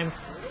this time.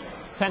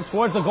 Sent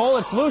towards the goal.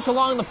 It's loose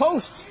along the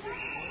post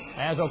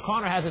as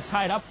O'Connor has it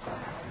tied up.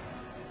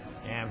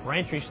 And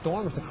Braintree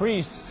storms the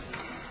crease.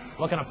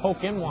 Looking to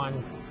poke in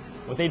one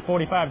with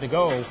 8:45 to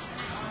go.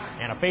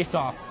 And a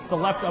face-off to the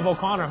left of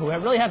O'Connor, who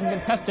really hasn't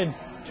been tested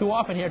too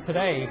often here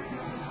today,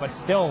 but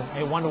still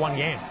a 1-to-1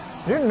 game.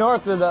 Newton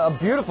North with a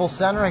beautiful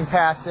centering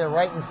pass there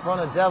right in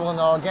front of Devlin,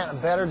 though. Again, a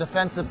better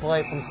defensive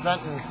play from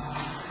Fenton.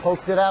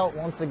 Poked it out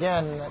once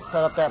again. That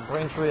set up that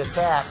Braintree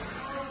attack.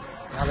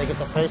 Now they get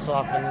the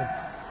face-off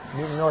in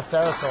Newton North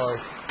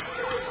territory.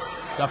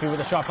 Duffy with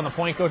a shot from the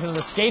point, goes into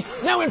the skates.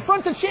 Now in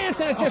front of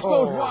Chance, and it just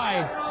goes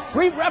wide.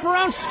 Brief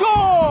wraparound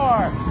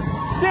score!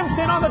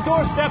 Stimson on the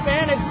doorstep,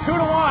 and it's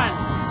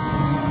 2-1.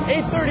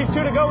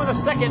 8:32 to go in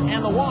the second,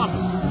 and the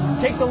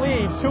Womps take the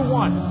lead,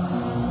 2-1.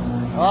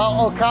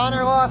 Well,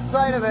 O'Connor lost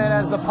sight of it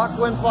as the puck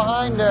went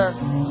behind her.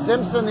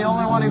 Stimson, the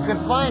only one who could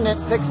find it,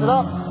 picks it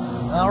up.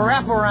 A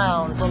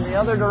wraparound from the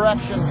other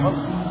direction.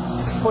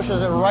 Just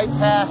pushes it right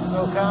past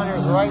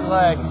O'Connor's right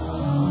leg.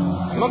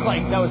 It looked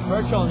like that was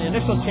Burchill, and the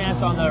initial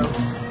chance on the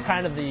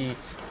kind of the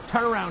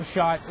turnaround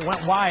shot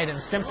went wide,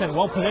 and Stimson,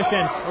 well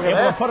positioned,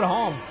 able to put it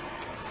home.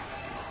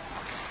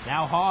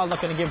 Now Haw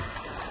looking to give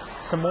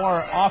some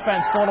more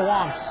offense for the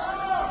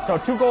Womps. So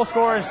 2 goal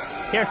scorers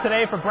here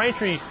today for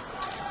Braintree,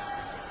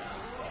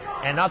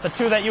 and not the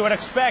 2 that you would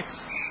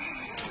expect.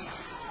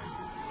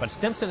 But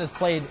Stimson has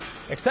played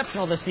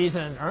exceptional this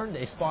season and earned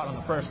a spot on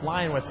the first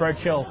line with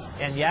Burchill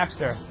and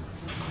Yaxter.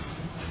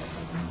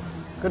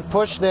 Good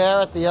push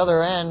there at the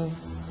other end.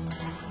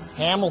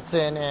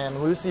 Hamilton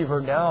and Lucy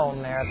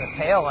Verdone there at the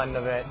tail end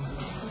of it.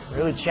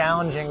 Really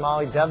challenging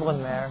Molly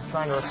Devlin there,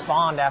 trying to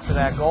respond after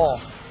that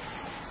goal.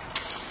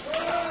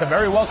 It's a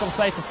very welcome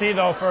sight to see,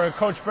 though, for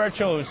Coach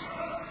Burchill, who's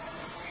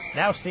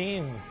now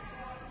seen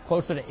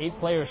closer to 8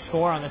 players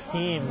score on this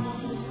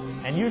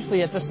team. And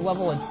usually at this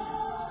level, it's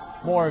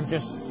more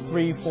just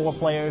 3-4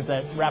 players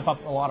that wrap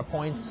up a lot of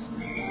points.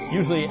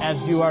 Usually,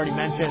 as you already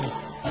mentioned,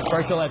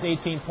 Burchill has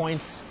 18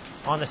 points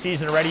on the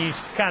season already. You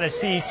kind of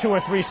see 2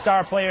 or 3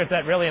 star players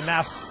that really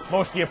amass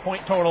most of your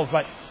point totals,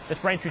 but this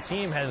Braintree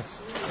team has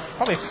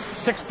probably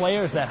 6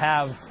 players that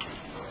have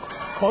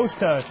close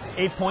to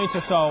 8 points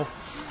or so.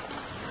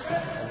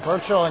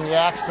 Burchill and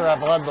Yaxter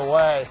have led the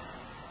way.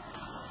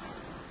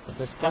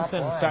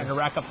 Stimson starting to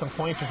rack up some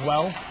points as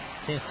well.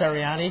 Seeing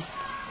Seriani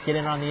get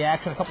in on the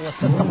action, a couple of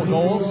assists, a couple of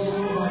goals.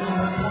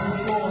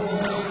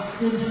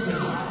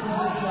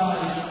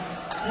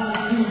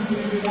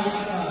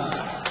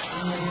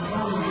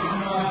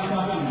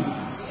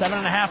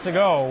 7.5 to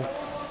go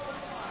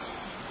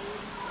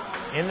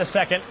in the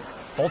second.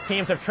 Both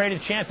teams have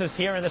traded chances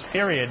here in this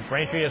period.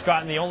 Braintree has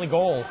gotten the only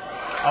goal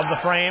of the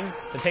frame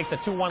to take the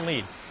 2-1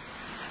 lead.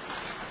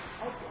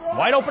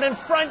 Wide open in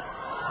front.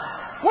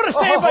 What a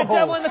save by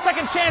Devlin. The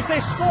second chance they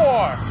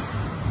score.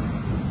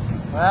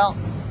 Well,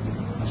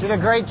 she did a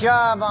great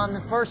job on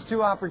the first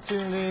 2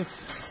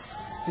 opportunities.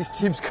 These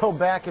teams go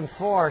back and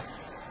forth.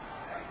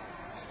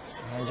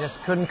 And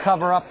just couldn't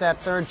cover up that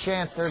third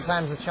chance. Third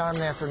time's the charm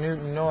there for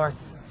Newton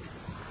North.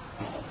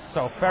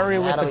 So Ferry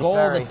with the goal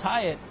to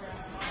tie it.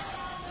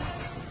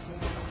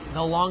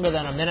 No longer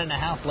than a minute and a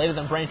half later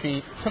than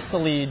Braintree took the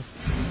lead.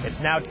 It's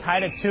now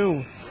tied at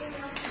 2.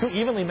 2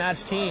 evenly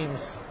matched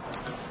teams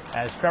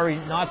as Ferry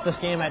knots this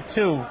game at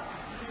 2.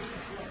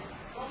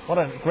 What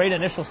a great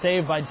initial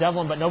save by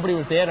Devlin, but nobody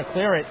was there to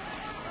clear it.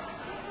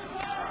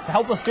 The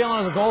helpless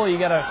feeling as a goalie, you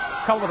got to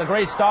come up with a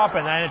great stop,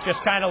 and then it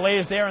just kind of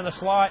lays there in the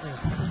slot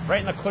and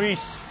right in the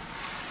crease.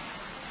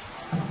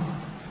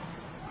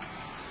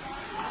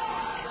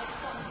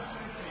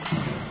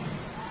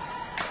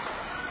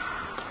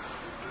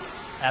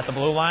 At the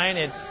blue line,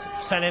 it's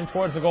sent in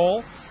towards the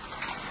goal.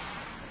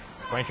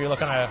 Braintree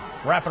looking to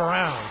wrap it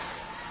around.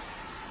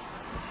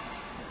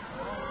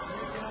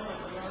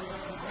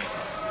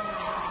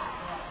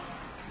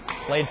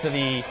 Played to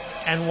the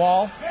end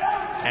wall,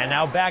 and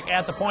now back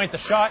at the point, the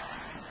shot,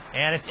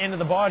 and it's into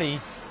the body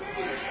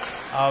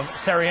of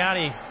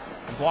Seriani.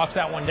 Blocks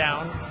that one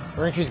down.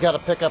 Braintree's got to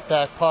pick up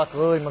that puck.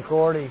 Lily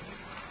McGordy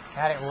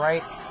had it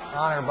right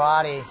on her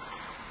body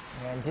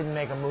and didn't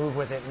make a move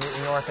with it.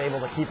 Newton North able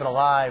to keep it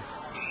alive.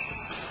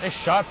 Nice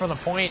shot from the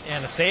point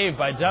and a save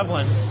by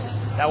Devlin.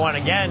 That one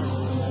again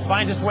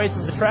finds its way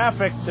through the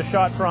traffic. The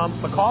shot from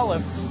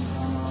McAuliffe.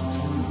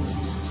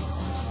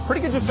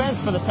 Pretty good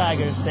defense for the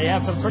Tigers. They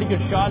have some pretty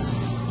good shots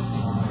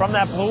from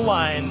that blue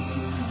line.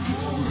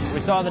 We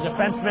saw the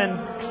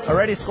defenseman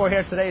already score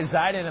here today,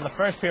 Zidane, in the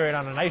first period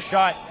on a nice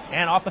shot.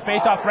 And off the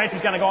faceoff,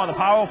 Braintree's going to go on the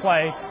power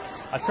play.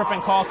 A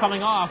tripping call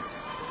coming off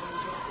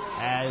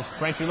as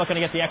Braintree looking to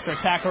get the extra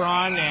attacker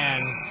on,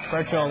 and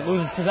Burchill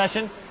loses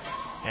possession.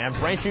 And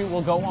Braintree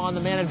will go on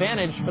the man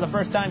advantage for the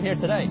first time here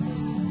today.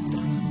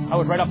 I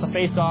was right off the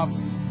faceoff,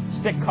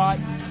 stick caught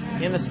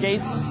in the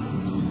skates,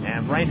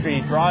 and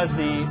Braintree draws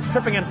the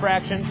tripping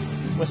infraction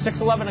with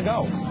 6:11 to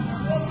go.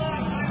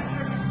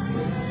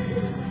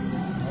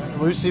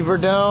 Lucy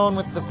Verdone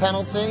with the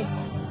penalty.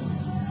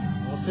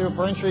 We'll see what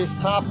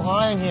Braintree's top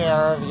line here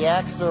of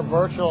Yaxter,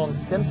 Burchill, and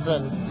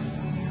Stimson.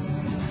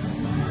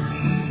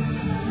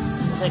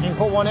 If they can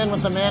put one in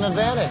with the man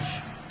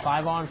advantage.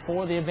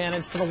 5-on-4 the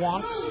advantage for the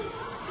Womps.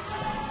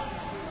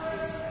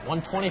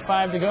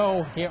 1:25 to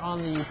go here on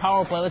the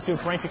power play. Let's see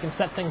if Braintree can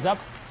set things up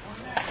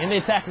in the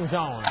attacking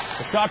zone.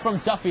 The shot from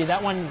Duffy,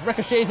 that one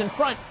ricochets in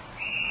front,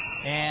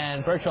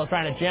 and Burchill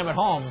trying to jam it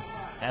home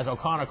as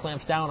O'Connor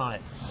clamps down on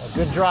it. A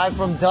good drive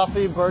from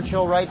Duffy.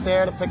 Burchill right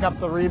there to pick up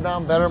the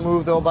rebound. Better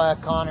move though by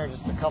O'Connor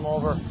just to come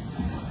over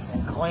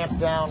and clamp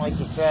down, like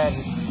you said.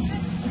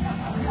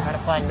 Trying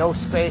to find no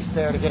space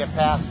there to get it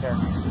past her.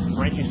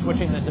 Braintree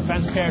switching the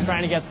defense pair,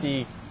 trying to get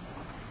the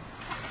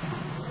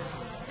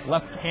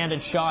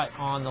left-handed shot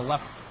on the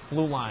left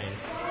blue line.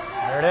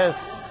 There it is.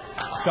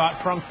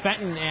 shot from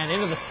Fenton and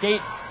into the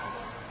skate.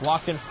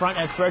 Blocked in front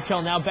as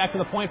Burchill now back to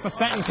the point for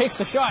Fenton. Takes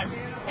the shot.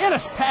 And a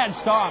pad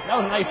stop. That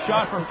was a nice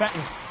shot from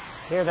Fenton.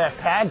 Hear that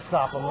pad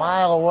stop a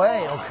mile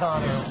away.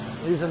 O'Connor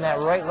using that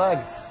right leg.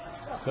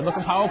 Good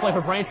looking power play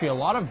for Braintree. A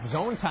lot of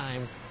zone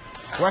time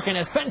working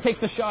as Fenton takes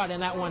the shot,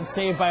 and that one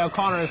saved by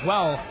O'Connor as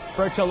well.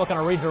 Burchill looking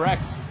to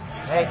redirect.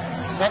 Hey,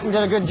 Fenton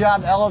did a good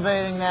job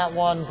elevating that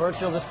one.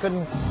 Burchill just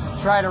couldn't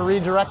try to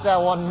redirect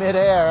that one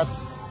midair. That's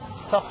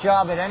a tough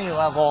job at any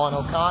level, and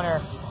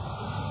O'Connor,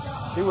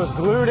 she was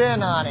glued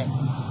in on it.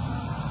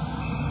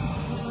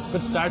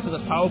 Good start to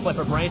this power play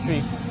for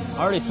Braintree.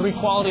 Already 3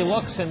 quality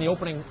looks in the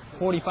opening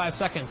 45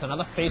 seconds.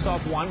 Another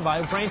face-off won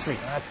by Braintree.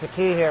 That's the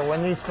key here.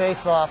 Win these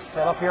face-offs.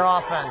 Set up your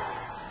offense.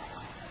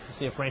 Let's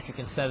see if Braintree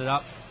can set it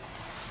up.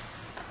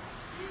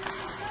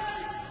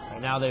 Right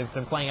now they've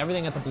been playing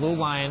everything at the blue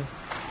line.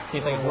 See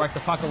if they can work the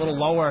puck a little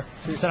lower.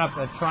 Set up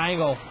a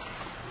triangle.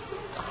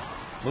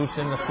 Loose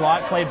in the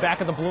slot. Played back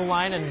at the blue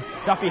line, and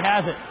Duffy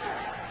has it.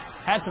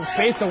 Had some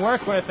space to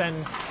work with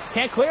and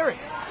can't clear it.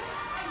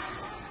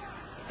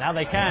 Now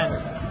they can,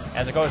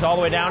 as it goes all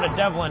the way down to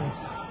Devlin.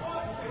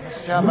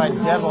 Nice job by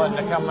Devlin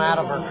to come out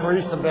of her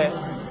crease a bit.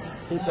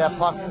 Keep that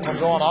puck from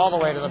going all the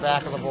way to the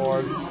back of the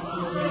boards.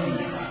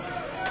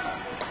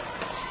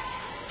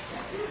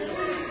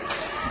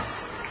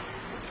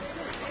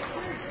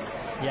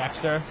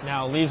 Yaxter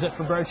now leaves it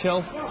for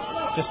Burchill.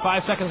 Just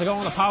 5 seconds ago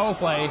on the power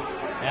play,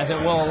 as it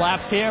will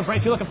elapse here.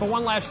 Braintree looking for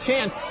one last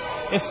chance.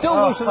 It's still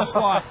loose in the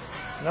slot.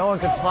 No one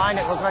could find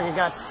it. Looked like it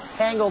got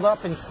tangled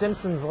up in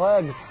Stimson's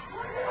legs.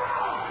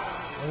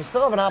 And you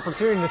still have an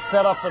opportunity to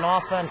set up an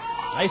offense.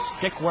 Nice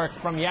stick work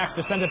from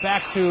Yaxter. Send it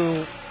back to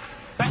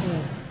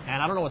Fenton.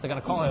 And I don't know what they're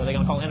going to call it. Are they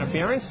going to call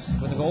interference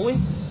with the goalie?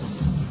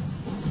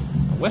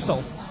 A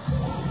whistle.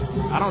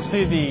 I don't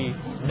see the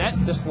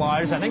net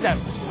dislodged. I think that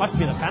must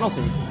be the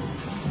penalty.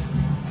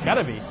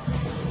 Gotta be.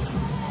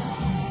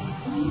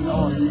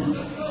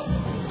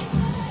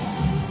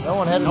 No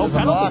one headed to the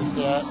box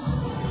yet.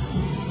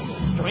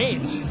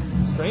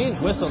 Strange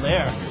whistle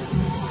there.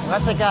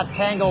 Unless it got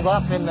tangled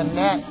up in the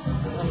net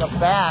in the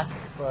back,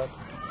 but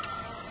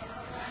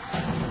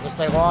just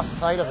they lost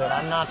sight of it.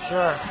 I'm not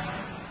sure.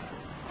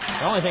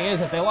 The only thing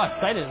is, if they lost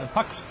sight of it,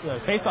 the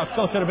face-off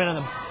still should have been in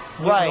the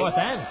north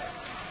end.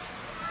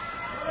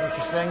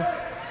 Interesting.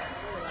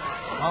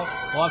 Well,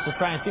 we'll have to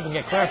try and see if we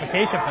can get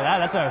clarification for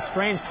that. That's a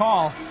strange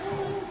call.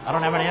 I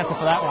don't have an answer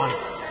for that one.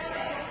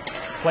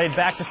 Played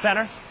back to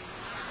center.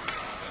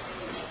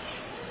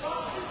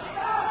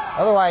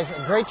 Otherwise,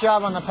 a great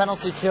job on the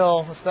penalty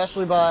kill,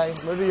 especially by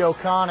Lydia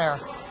O'Connor.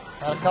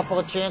 Had a couple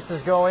of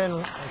chances go in,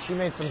 and she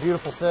made some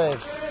beautiful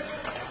saves.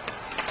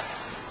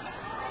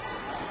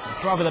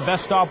 Probably the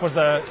best stop was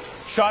the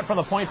shot from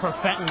the point from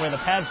Fenton with a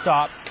pad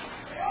stop.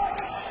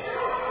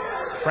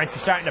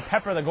 Braintree starting to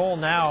pepper the goal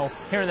now.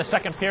 Here in the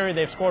second period,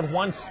 they've scored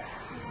once.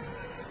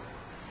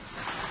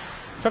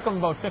 Took them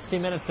about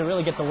 15 minutes to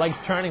really get the legs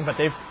turning, but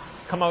they've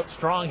come out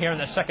strong here in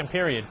the second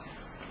period.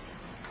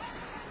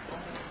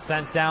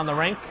 Sent down the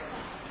rink.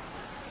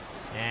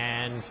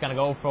 And it's going to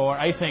go for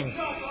icing.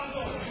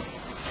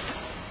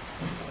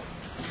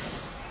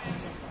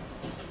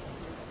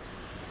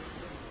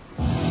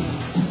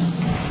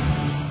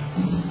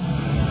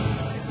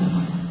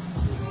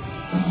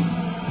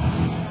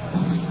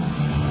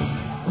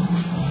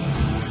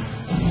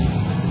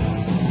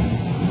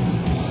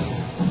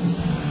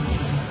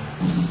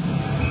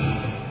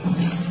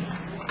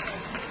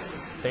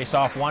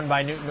 Face-off won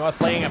by Newton North,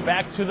 playing it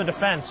back to the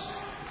defense.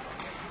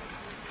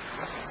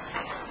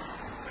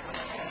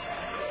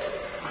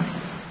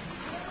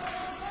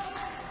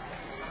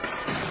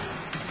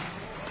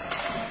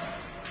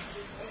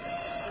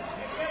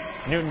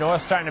 Newton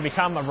North starting to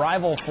become a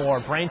rival for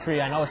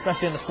Braintree. I know,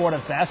 especially in the sport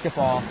of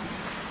basketball.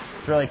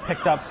 It's really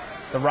picked up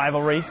the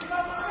rivalry.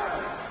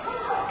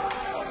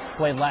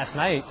 Played last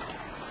night.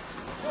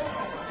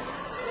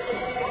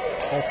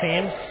 Both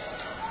teams.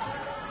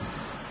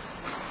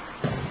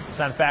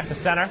 Sent back to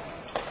center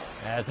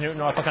as Newton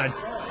North looking to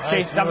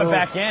chase, dump it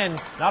back in.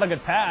 Not a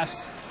good pass.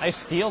 Nice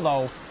steal,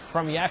 though,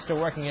 from Yaxter,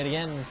 working it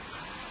in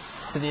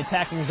to the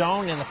attacking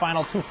zone in the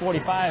final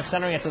 2:45,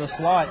 centering it to the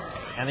slot.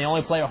 And the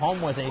only player home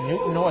was a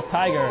Newton North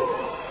Tiger.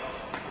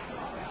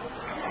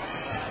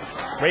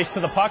 Race to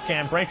the puck,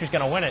 and Braintree's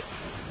going to win it.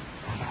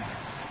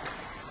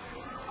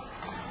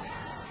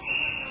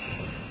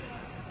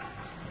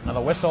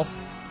 Another whistle.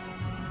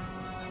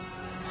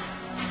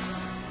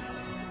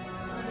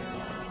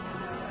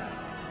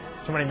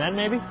 Too many men,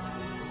 maybe?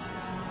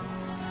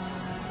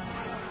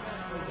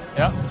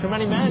 Yep, too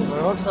many men. That's what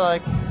it looks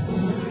like.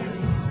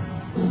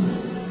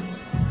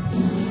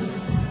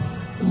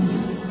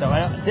 So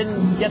I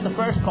didn't get the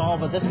first call,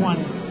 but this one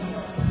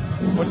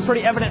was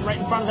pretty evident right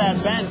in front of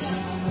that bench.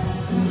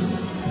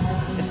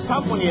 It's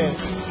tough when you,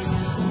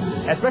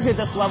 especially at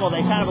this level,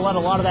 they kind of let a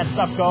lot of that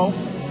stuff go.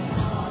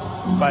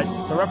 But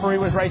the referee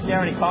was right there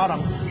and he caught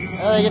him.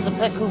 Well, they get to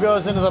pick who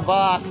goes into the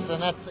box,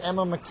 and that's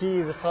Emma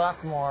McKee, the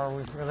sophomore.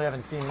 We really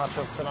haven't seen much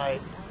of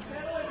tonight.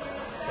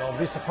 So I'll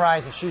be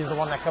surprised if she's the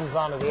one that comes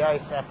onto the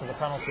ice after the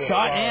penalty.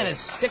 Shot and it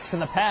sticks in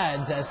the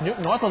pads as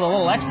Newton North with a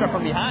little extra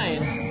from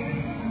behind.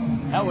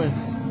 That was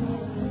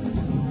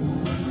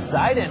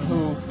Zidane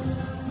who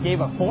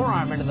gave a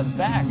forearm into the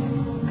back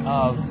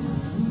of,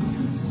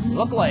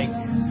 looked like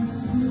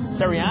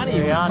Seriani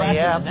who was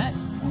crashing the net.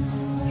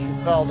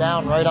 She fell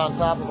down right on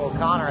top of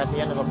O'Connor at the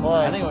end of the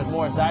play. I think it was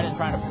more Zidane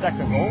trying to protect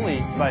her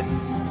goalie, but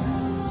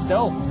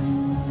still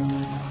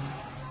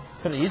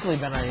could have easily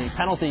been a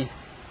penalty.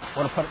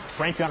 Would have put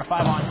Braintree on a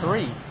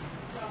 5-on-3.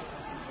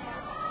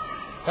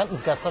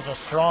 Fenton's got such a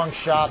strong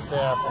shot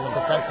there from a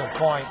defensive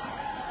point.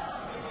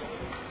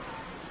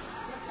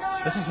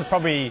 This is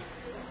probably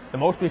the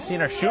most we've seen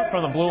her shoot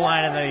from the blue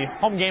line in the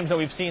home games that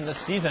we've seen this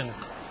season.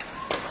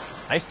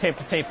 Nice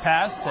tape-to-tape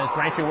pass as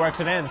Braintree works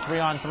it in,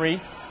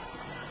 3-on-3.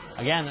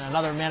 Again,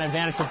 another man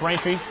advantage for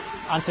Braintree.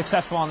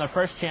 Unsuccessful on their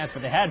first chance,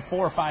 but they had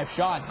 4 or 5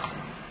 shots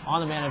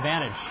on the man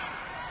advantage.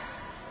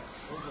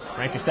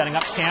 Braintree setting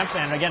up camp,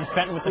 and again,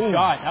 Fenton with the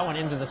shot. That went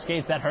into the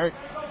skates. That hurt.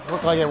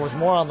 Looked like it was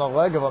more on the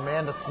leg of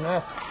Amanda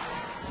Smith.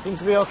 Seems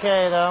to be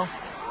okay, though.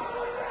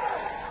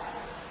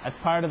 That's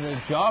part of the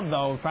job,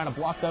 though, trying to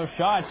block those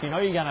shots. You know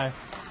you're going to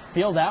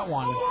feel that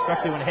one,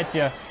 especially when it hits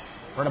you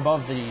right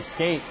above the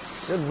skate.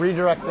 Good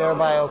redirect there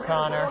by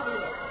O'Connor.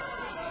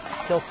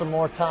 Kill some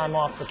more time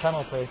off the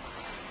penalty.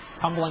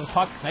 Tumbling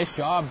puck. Nice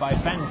job by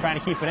Fenton trying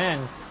to keep it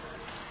in.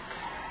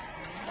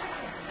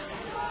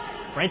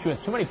 Braintree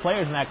with too many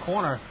players in that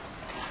corner.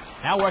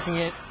 Now working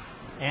it,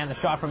 and the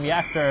shot from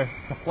Yaxter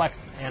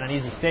deflects, and an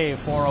easy save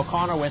for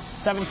O'Connor with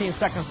 17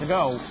 seconds to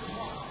go.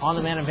 On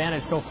the man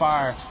advantage so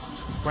far,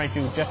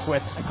 Braintree just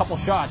with a couple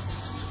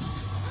shots.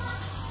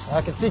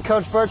 I can see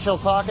Coach Burchill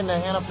talking to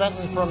Hannah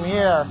Fenton from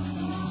here.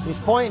 He's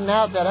pointing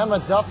out that Emma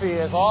Duffy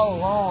is all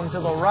alone to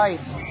the right.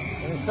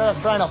 And instead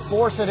of trying to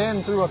force it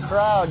in through a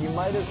crowd, you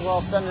might as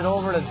well send it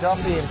over to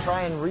Duffy and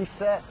try and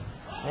reset.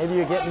 Maybe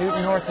you get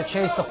Newton North to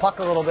chase the puck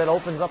a little bit,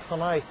 opens up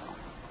some ice.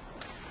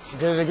 She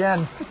did it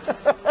again.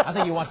 I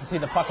think he wants to see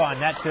the puck on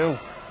net, too.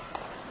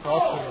 It's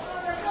awesome.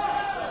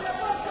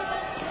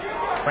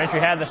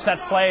 Braintree had the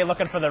set play,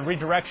 looking for the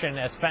redirection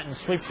as Fenton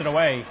sweeps it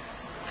away.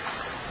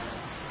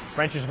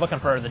 Braintree's looking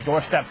for the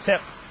doorstep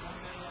tip.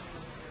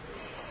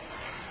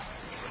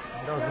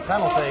 There was the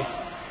penalty.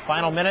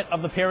 Final minute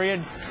of the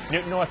period.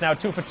 Newton North now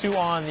 2 for 2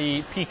 on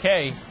the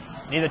PK.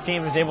 Neither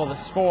team is able to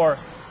score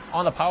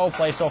on the power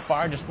play so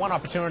far. Just one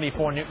opportunity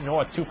for Newton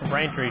North, 2 for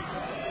Braintree.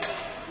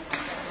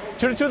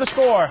 2-2 the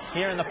score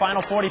here in the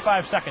final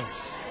 45 seconds.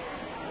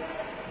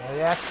 Well,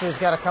 the extra's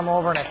got to come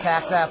over and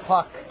attack that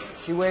puck.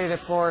 She waited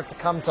for it to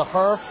come to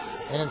her,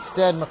 and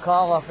instead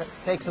McAuliffe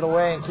takes it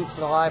away and keeps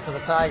it alive for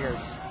the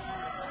Tigers.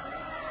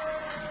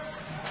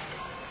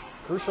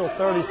 Crucial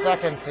 30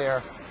 seconds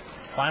here.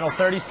 Final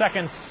 30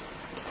 seconds.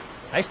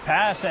 Nice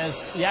pass as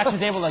the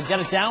action's able to get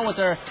it down with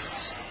her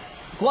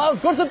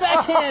glove. Goes to the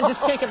backhand,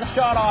 just can't get the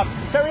shot off.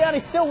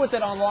 Seriani still with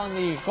it along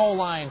the goal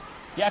line.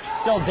 The action's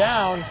still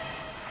down.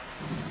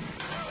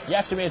 The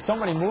action made so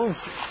many moves,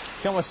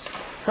 she almost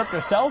tripped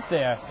herself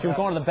there. She was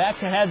going to the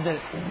backhand. The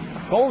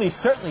goalie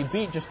certainly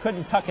beat, just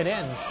couldn't tuck it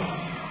in.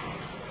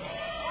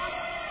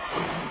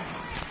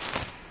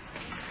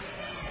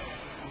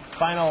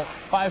 Final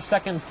 5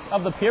 seconds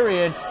of the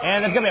period,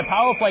 and there's going to be a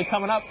power play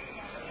coming up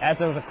as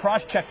there was a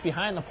cross-check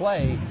behind the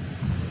play.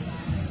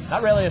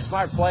 Not really a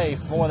smart play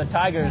for the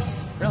Tigers.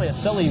 Really a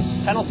silly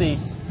penalty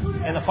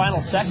in the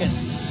final second.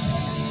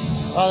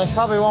 Well, they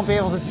probably won't be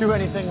able to do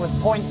anything with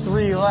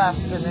 .3 left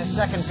in this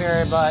second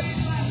period, but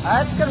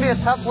that's going to be a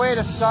tough way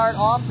to start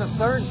off the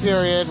third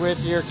period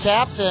with your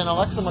captain,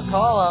 Alexa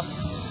McCullough,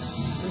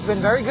 who's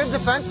been very good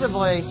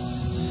defensively.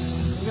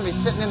 She's going to be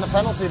sitting in the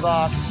penalty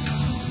box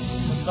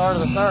at the start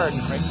of the third.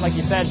 Right, like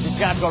you said, she's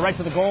got to go right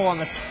to the goal on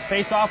the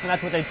face-off, and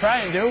that's what they try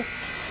and do.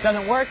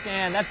 Doesn't work,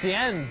 and that's the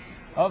end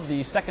of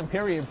the second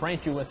period.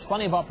 Braintree with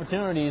plenty of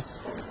opportunities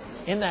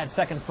in that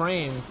second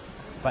frame.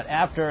 But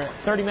after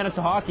 30 minutes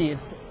of hockey,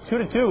 it's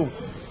 2-2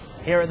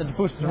 here at the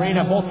BHS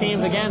Arena. Both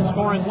teams again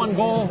scoring one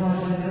goal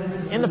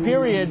in the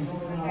period. It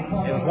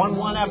was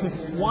 1-1 after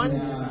 1,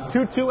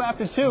 2-2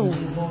 after 2.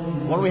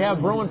 What do we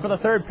have brewing for the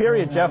third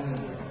period, Jeff?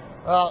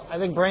 Well, I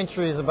think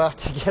Braintree is about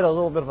to get a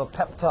little bit of a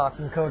pep talk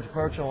from Coach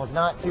Burchill. Was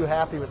not too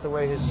happy with the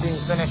way his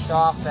team finished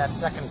off that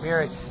second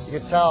period. You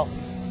could tell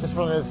just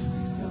from his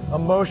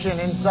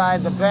emotion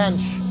inside the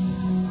bench.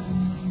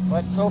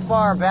 But so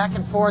far, back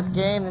and forth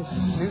game.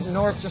 Newton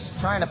North just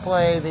trying to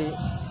play the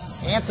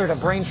answer to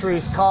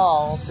Braintree's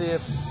call. We'll see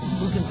if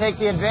who can take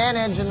the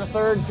advantage in the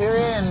third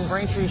period, and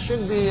Braintree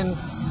should be in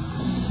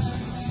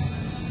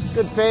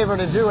good favor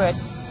to do it,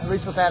 at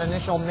least with that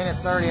initial minute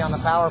 30 on the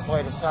power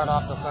play to start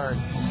off the third.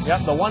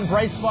 Yep, the one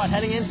bright spot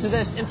heading into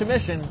this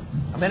intermission,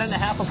 a minute and a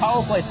half of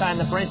power play time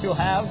that Braintree will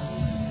have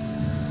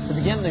to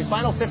begin the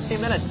final 15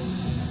 minutes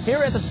here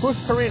at the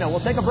BHS Arena. We'll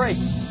take a break.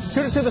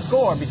 2-2 the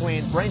score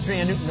between Braintree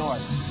and Newton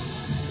North.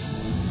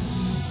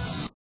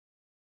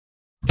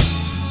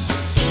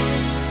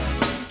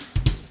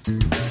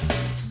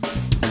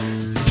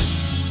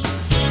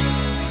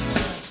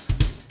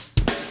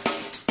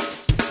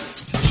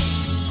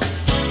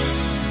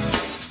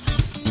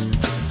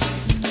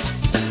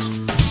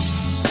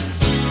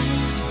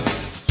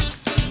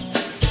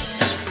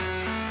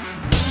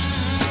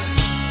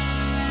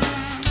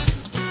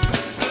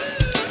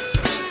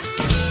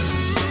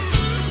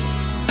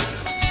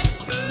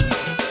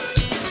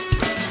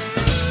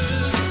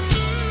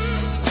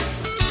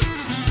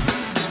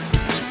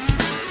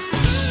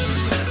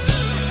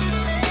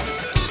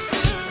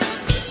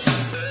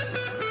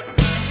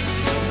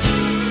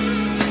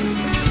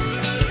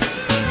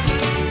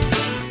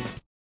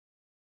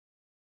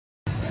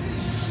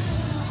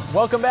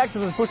 Welcome back to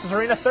the BHS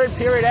Arena, third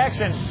period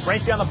action.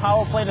 Braintree on the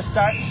power play to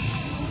start.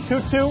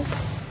 2-2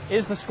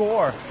 is the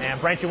score. And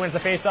Braintree wins the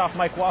faceoff.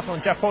 Mike Wassel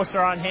and Jeff Poster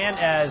on hand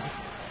as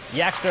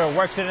Yaxter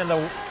works it in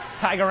the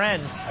Tiger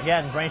ends.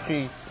 Again,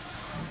 Braintree,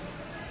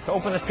 to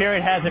open this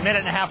period, has a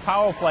 1.5-minute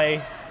power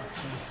play.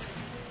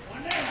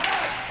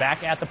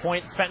 Back at the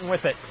point, Fenton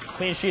with it.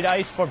 Clean sheet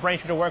ice for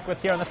Braintree to work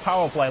with here on this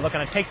power play.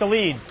 Looking to take the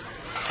lead.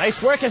 Nice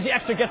work as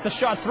Yaxter gets the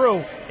shot through.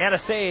 And a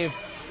save.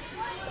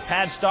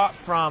 Pad stop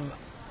from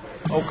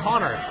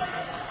O'Connor.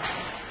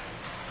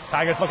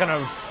 Tigers looking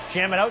to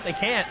jam it out. They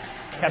can't.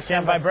 Kept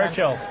jammed by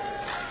Burchill.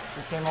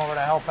 He came over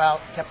to help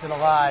out, kept it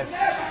alive.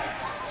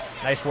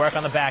 Nice work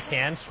on the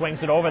backhand.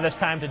 Swings it over this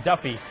time to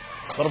Duffy.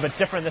 A little bit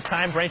different this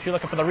time. Braintree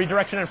looking for the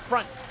redirection in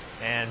front.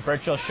 And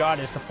Burchill's shot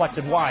is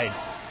deflected wide.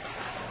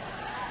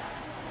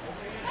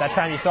 That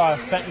time you saw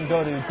Fenton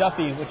go to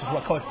Duffy, which is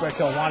what Coach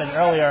Burchill wanted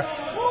earlier.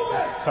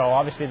 So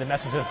obviously the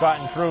message has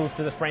gotten through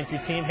to this Braintree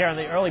team here in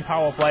the early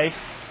power play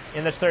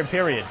in this third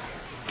period.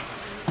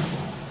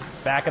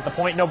 Back at the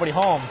point, nobody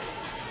home.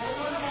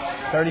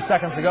 30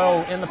 seconds to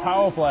go in the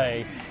power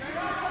play.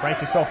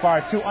 Braintree so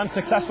far 2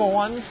 unsuccessful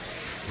ones.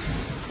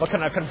 Looking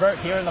to convert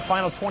here in the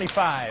final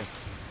 25.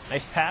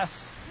 Nice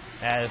pass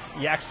as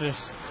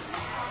Yaxter's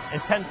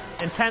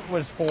intent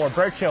was for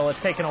Burchill. It's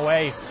taken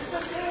away.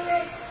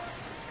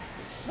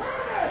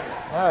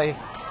 Well, you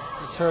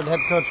just heard head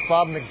coach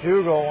Bob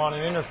McDougall on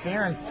an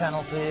interference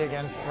penalty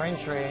against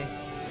Braintree.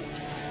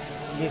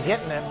 He's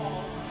getting it.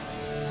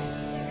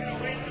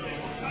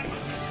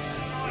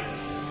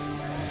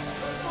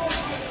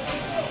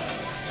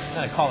 I'm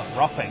going to call it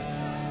roughing.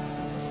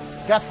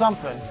 Got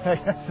something.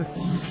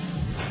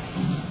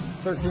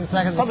 13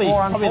 seconds probably,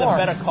 before on probably four.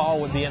 The better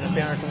call would be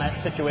interference in that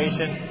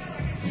situation.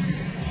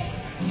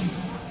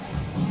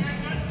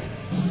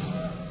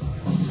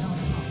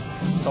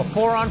 So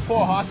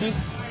 4-on-4 hockey.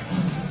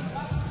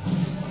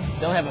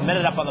 They'll have a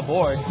minute up on the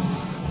board.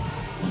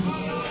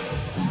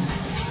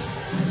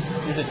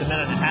 Usually it's a 1.5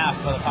 minutes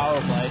for the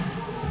power play.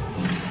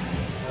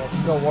 They're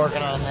still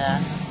working on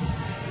that.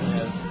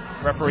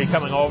 Referee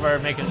coming over,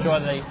 making sure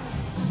they...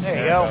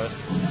 There you go.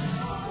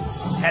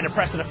 Had to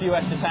press it a few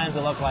extra times,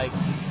 it looked like.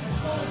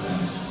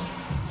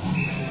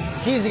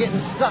 He's getting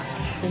stuck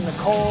in the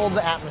cold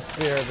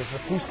atmosphere of the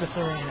BHS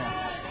Arena.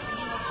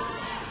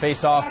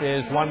 Face-off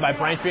is won by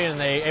Braintree, and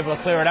they able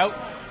to clear it out.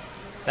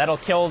 That'll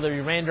kill the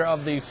remainder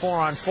of the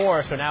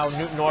 4-on-4, so now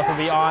Newton North will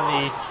be on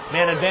the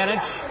man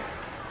advantage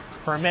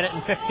for 1 minute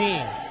and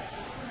 15.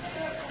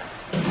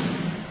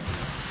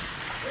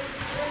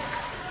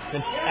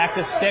 Good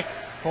active stick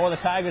for the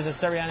Tigers as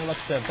Seriani looks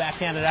to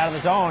backhand it out of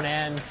the zone,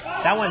 and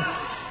that one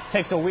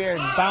takes a weird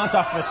bounce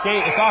off the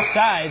skate. It's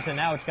offsides, and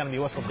now it's going to be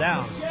whistled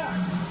down.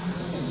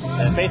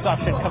 The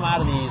face-off should come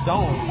out of the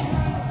zone.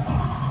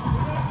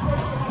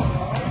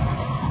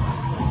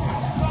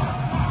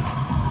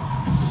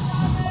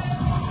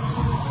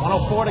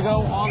 .104 to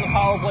go on the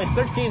power play.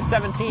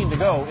 13-17 to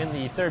go in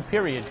the third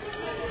period.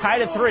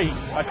 Tied at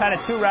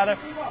 2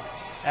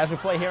 as we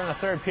play here in the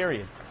third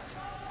period.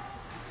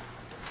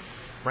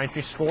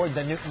 Braintree scored,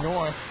 then Newton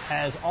North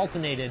has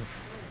alternated.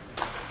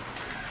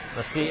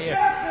 Let's see if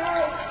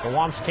the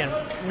Womps can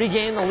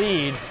regain the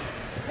lead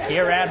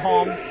here at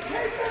home.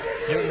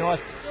 Newton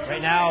North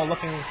right now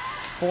looking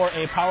for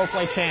a power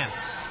play chance.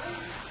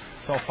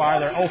 So far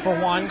they're 0 for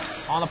 1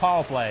 on the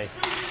power play.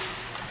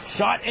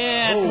 Shot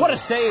in. What a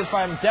save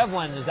from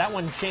Devlin as that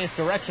one changed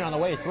direction on the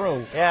way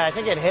through. Yeah, I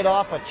think it hit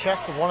off a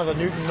chest of one of the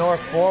Newton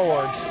North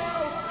forwards.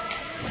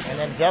 And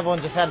then Devlin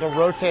just had to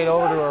rotate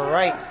over to her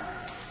right.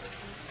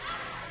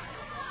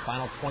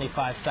 Final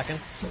 25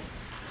 seconds.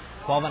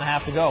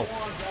 12.5 to go.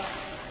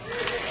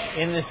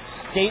 In the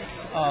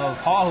skates of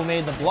Hall, who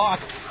made the block.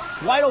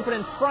 Wide open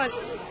in front.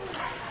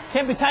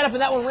 Can't be tied up,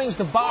 and that one rings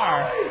the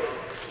bar.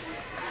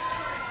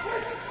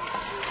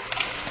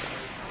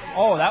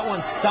 Oh, that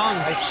one stung.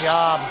 Nice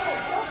job.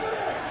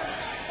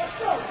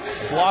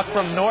 Block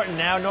from Norton.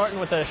 Now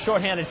Norton with a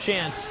shorthanded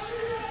chance.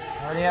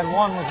 Already had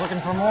one, was looking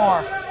for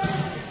more.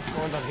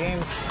 Scored the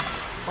game's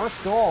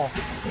first goal.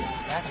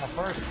 Back in the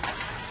first.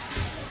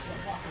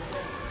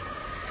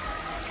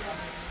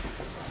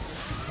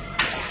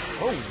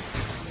 Oh.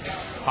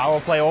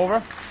 Power play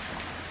over.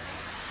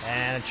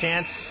 And a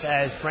chance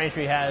as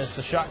Braintree has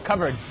the shot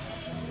covered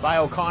by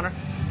O'Connor.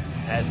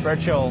 As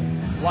Burchill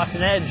lost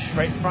an edge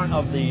right in front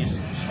of the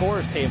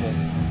scorers table.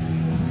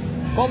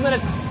 12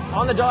 minutes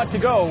on the dot to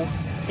go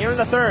here in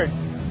the third.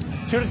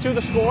 2-2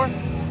 the score.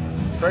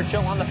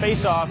 Burchill on the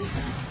face-off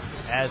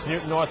as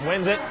Newton North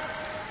wins it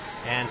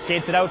and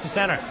skates it out to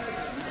center.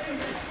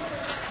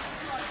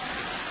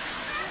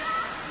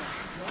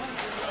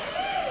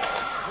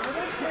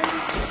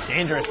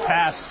 Dangerous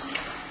pass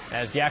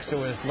as Yaxter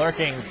was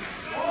lurking.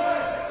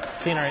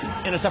 Seen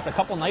her intercept a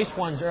couple nice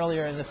ones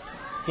earlier in this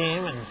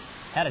game and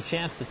had a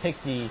chance to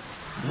take the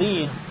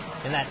lead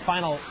in that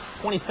final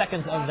 20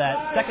 seconds of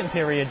that second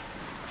period.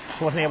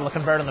 Just wasn't able to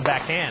convert on the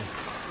backhand.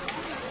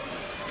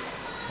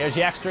 Here's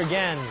Yaxter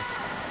again.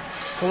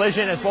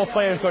 Collision as both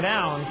players go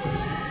down.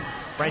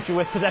 Braintree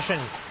with possession.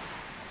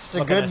 It's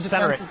a good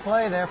defensive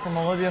play there from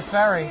Olivia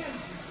Ferry.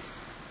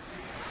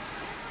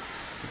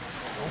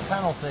 No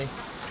penalty.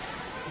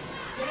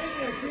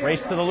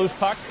 Race to the loose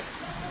puck.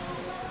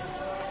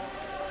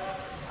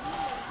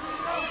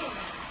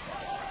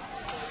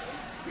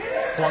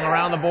 Slung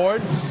around the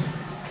boards.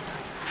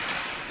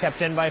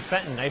 Kept in by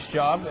Fenton. Nice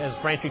job as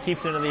Braintree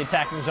keeps it into the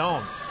attacking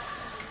zone.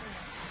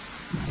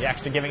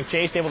 Yaxter giving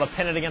chase, able to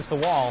pin it against the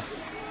wall.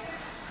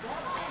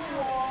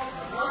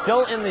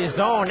 Still in the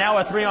zone, now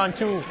a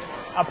 3-on-2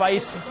 up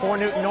ice for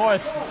Newton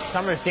North.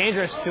 Summers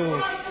dangerous to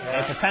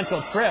a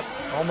potential trip.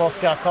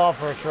 Almost got called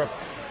for a trip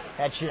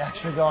had she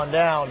actually gone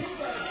down.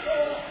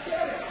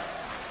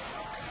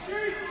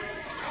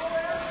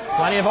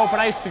 Plenty of open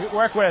ice to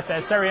work with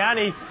as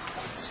Seriani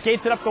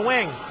skates it up the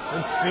wing.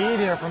 Good speed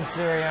here from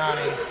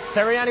Seriani.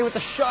 Seriani with the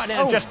shot,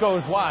 and it just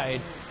goes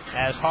wide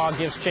as Hogg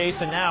gives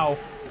chase and now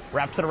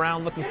wraps it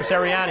around looking for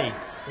Seriani.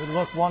 Would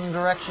look one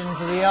direction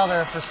to the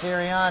other for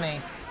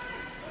Seriani.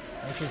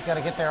 And she's got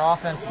to get their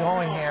offense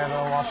going here,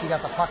 though, while she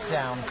got the puck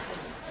down.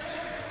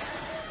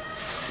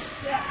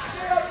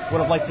 Would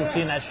have liked to have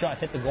seen that shot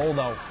hit the goal,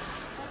 though.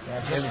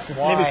 Yeah,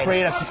 maybe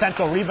create a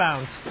potential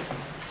rebound.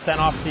 Sent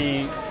off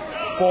the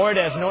board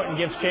as Norton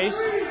gives chase.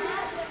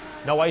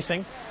 No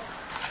icing.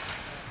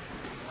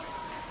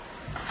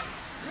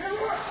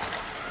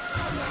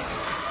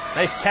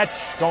 Nice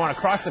catch going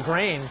across the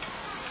grain.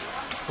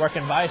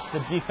 Working by the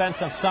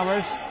defense of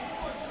Summers.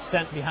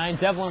 Sent behind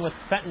Devlin with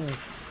Fenton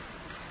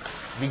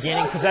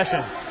regaining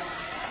possession.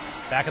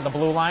 Back at the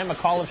blue line,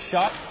 McAuliffe's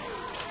shot.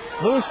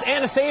 Loose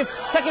and a save.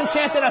 Second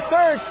chance and a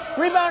third.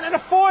 Rebound and a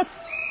fourth.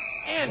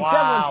 And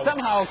Devlin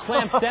somehow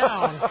clamps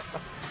down.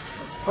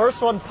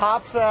 First one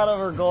pops out of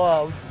her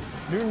glove.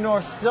 Newton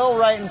North still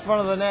right in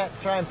front of the net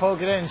to try and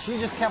poke it in. She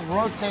just kept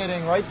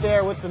rotating right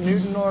there with the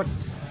Newton North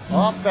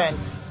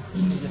offense.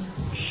 Just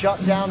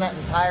shut down that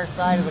entire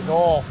side of the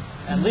goal.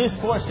 At least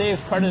 4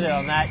 saves credited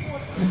on that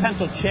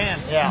potential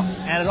chance. Yeah.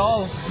 And it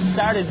all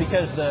started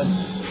because the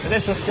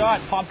initial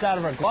shot popped out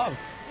of her glove.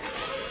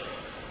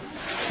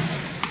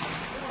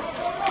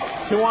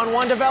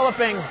 2-on-1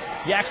 developing.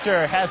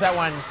 Yaxter has that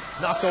one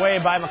knocked away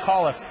by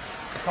McAuliffe.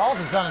 McAuliffe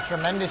has done a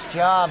tremendous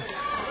job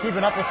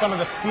keeping up with some of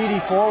the speedy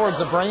forwards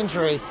of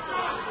Braintree.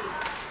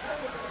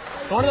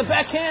 Going to the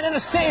backhand and a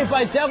save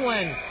by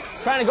Devlin.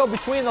 Trying to go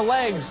between the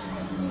legs.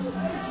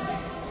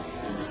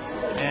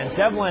 And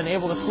Devlin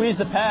able to squeeze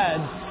the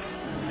pads.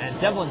 And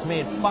Devlin's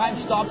made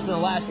 5 stops in the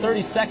last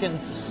 30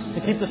 seconds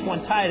to keep this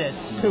one tied at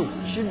 2.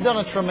 She's done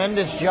a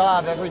tremendous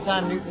job every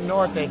time Newton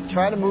North. They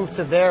try to move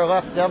to their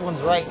left,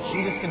 Devlin's right.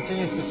 She just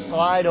continues to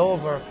slide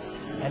over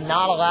and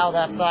not allow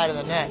that side of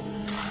the net.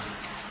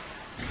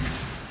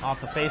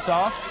 Off the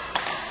face-off.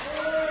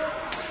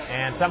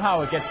 And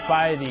somehow it gets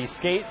by the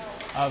skate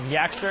of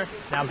Yaxter.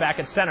 Now back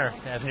at center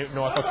as Newton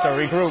North looks to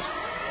regroup.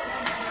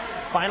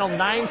 Final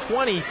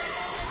 9:20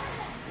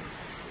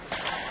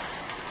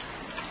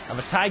 of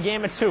a tie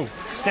game at 2.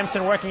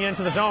 Stimson working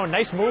into the zone.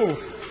 Nice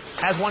move.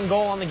 Has 1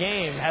 goal on the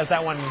game. Has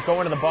that one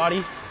go into the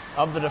body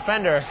of the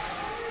defender.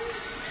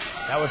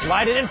 That was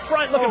lighted in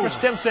front. Looking for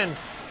Stimson.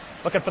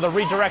 Looking for the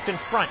redirect in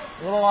front.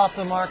 A little off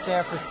the mark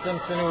there for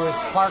Stimson, who was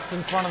parked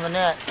in front of the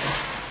net.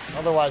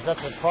 Otherwise,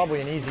 that's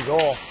probably an easy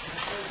goal.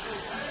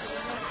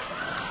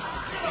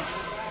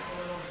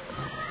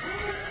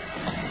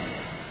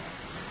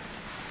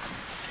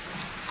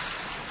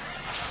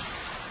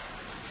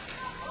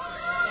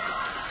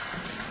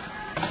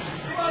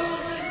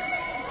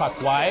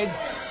 Puck wide.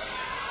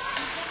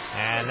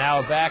 And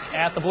now back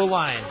at the blue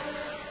line.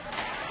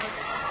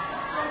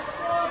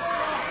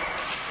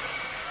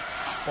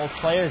 Both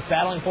players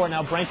battling for it.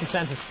 Now Braintree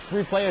sends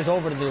 3 players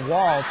over to the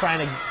wall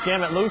trying to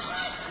jam it loose.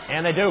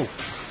 And they do.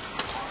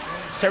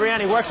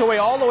 Seriani works her way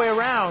all the way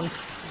around.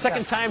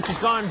 Second time she's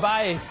gone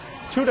by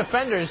 2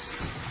 defenders.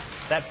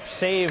 That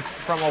save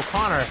from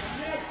O'Connor.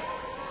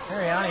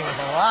 Seriani with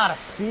a lot of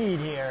speed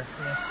here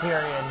in this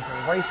period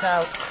to race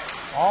out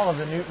all of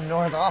the Newton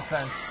North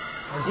offense.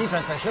 Or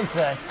defense, I should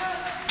say.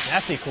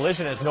 Nasty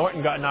collision as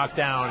Norton got knocked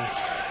down.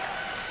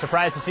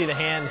 Surprised to see the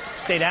hands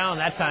stay down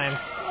that time.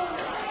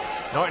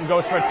 Norton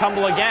goes for a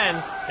tumble again.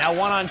 Now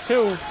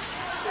 1-on-2.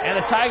 And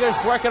the Tigers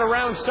work it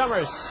around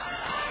Summers.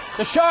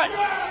 The shot.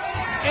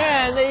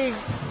 And they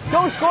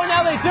don't score.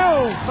 Now they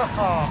do.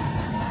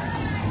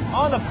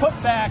 On the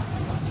putback.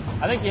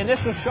 I think the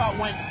initial shot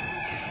went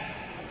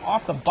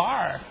off the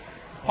bar.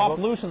 Popped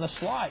loose in the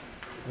slot.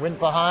 Went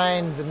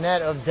behind the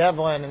net of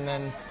Devlin, and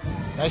then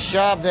nice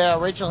job there.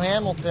 Rachel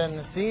Hamilton,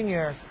 the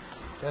senior,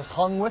 just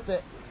hung with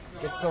it.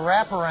 Gets the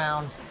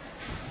wraparound.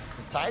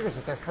 The Tigers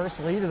with their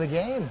first lead of the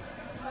game.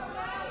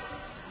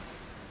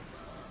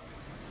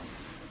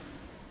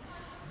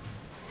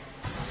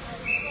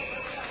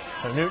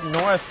 So Newton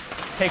North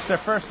takes their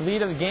first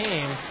lead of the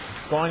game,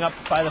 going up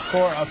by the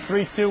score of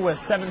 3-2 with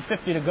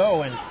 7:50 to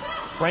go, and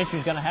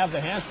Braintree's going to have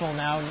their hands full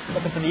now,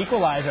 looking for the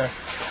equalizer.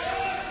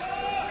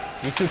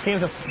 These 2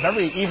 teams are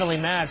very evenly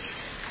matched.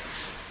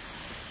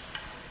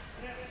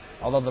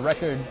 Although the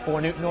record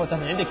for Newton North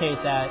doesn't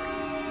indicate that.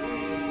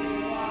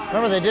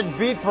 Remember, they did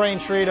beat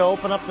Braintree to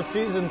open up the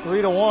season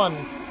 3-1.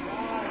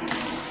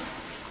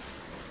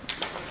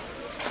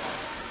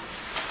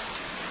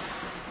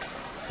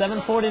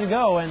 7:40 to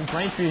go, and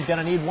Braintree's going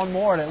to need one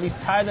more to at least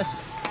tie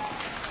this.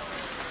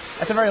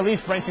 At the very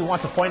least, Braintree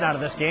wants a point out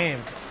of this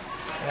game.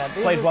 Yeah,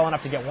 Played well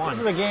enough to get one. These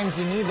are the games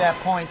you need that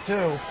point,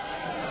 too.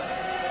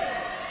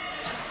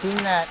 Team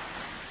that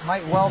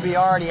might well be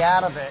already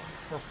out of it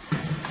for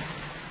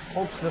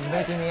hopes of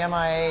making the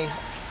MIA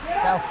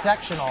South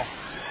Sectional.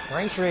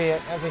 Braintree,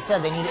 as I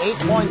said, they need 8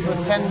 points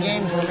with 10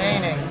 games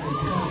remaining.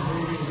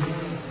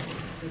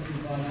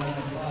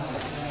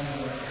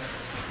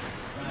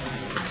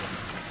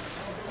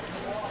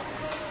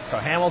 So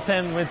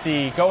Hamilton with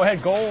the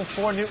go-ahead goal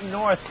for Newton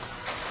North.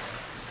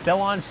 Still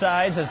on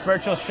sides as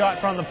Burchell's shot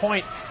from the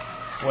point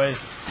was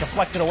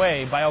deflected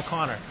away by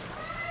O'Connor.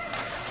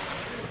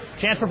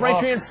 Chance for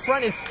Braintree in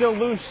front is still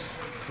loose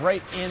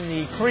right in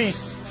the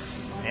crease,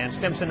 and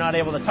Stimson not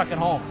able to tuck it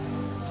home.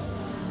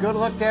 Good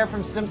look there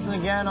from Stimson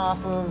again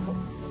off of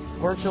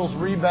Burchell's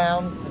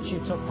rebound that she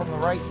took from the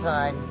right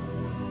side.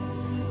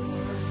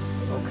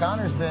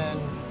 O'Connor's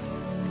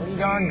been pretty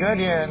darn good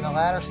here in the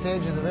latter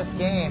stages of this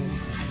game.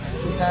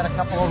 She's had a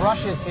couple of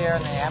rushes here,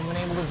 and they haven't been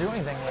able to do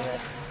anything with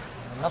it.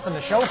 Nothing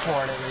to show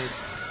for it, at least.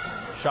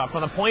 Shot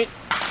from the point,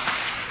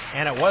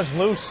 and it was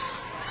loose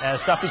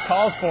as Duffy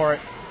calls for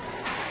it.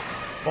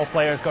 Both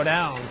players go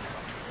down.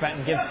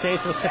 Fenton gives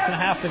chase with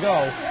 6.5 to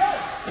go.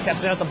 Kept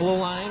it at the blue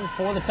line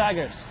for the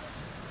Tigers.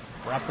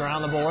 Wrapped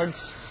around the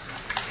boards.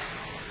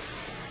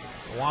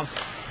 The Womps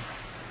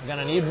are going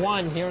to need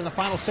one here in the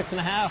final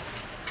 6.5.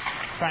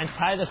 Try and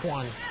tie this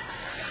one.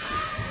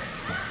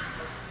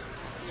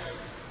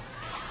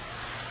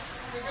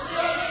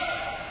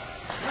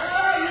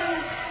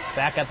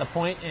 Back at the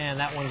point, and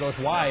that one goes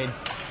wide.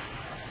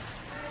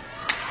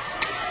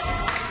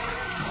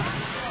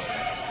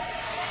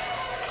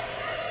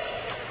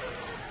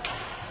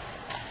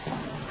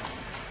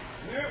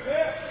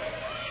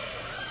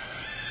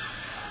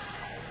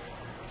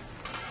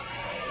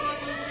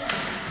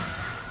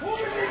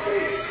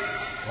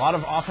 A lot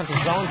of offensive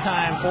zone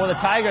time for the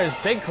Tigers.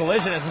 Big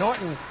collision as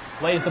Norton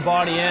lays the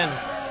body in.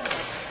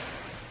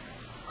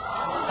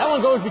 That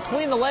one goes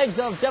between the legs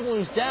of Devlin,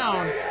 who's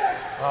down.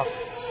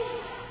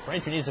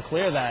 Braintree needs to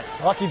clear that.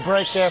 Lucky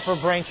break there for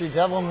Braintree.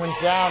 Devlin went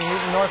down.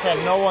 Newton North had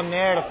no one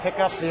there to pick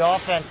up the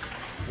offense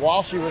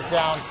while she was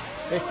down.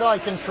 They still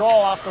had control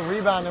off the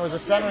rebound. There was a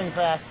centering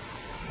pass.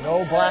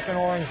 No black and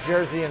orange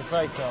jersey in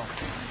sight, though.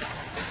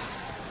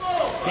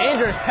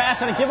 Dangerous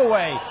pass and a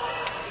giveaway.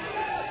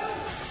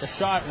 The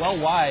shot well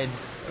wide.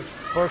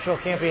 Burchell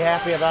can't be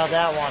happy about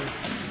that one.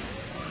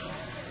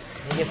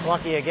 He gets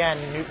lucky again.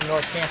 Newton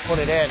North can't put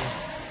it in.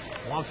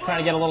 Womps trying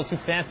to get a little too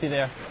fancy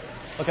there.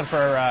 Looking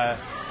for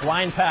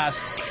blind pass.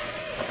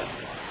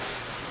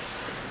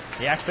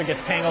 The extra gets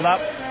tangled up.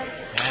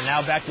 And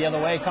now back the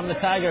other way come the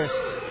Tigers.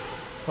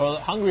 So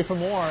hungry for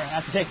more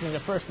after taking the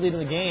first lead of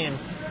the game.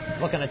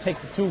 Looking to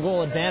take the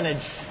 2-goal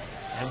advantage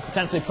and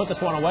potentially put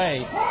this one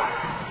away.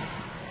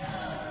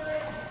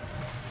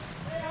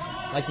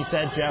 Like you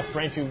said, Jeff,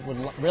 Braintree would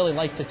really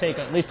like to take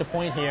at least a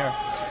point here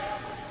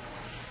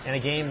in a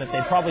game that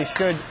they probably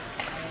should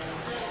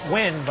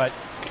win, but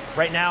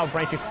right now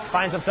Braintree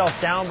finds themselves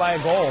down by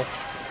a goal.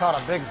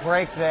 Caught a big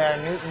break there.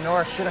 Newton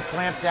North should have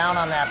clamped down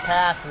on that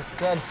pass.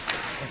 Instead,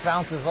 it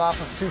bounces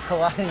off of 2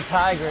 colliding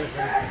Tigers,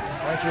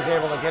 and Braintree's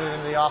able to get it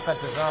into the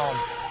offensive zone.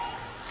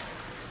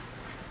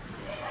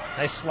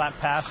 Nice slap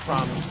pass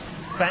from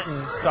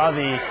Fenton. Saw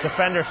the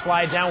defender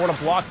slide down, would have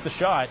blocked the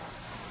shot.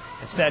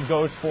 Instead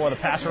goes for the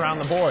pass around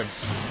the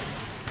boards.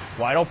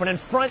 Wide open in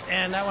front,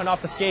 and that went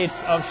off the skates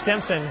of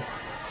Stimson.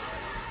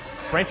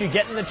 Braintree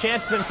getting the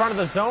chances in front of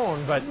the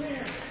zone, but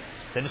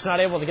they're just not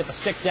able to get the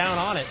stick down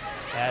on it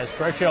as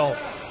Burchell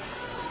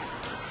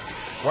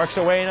works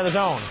her way into the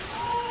zone.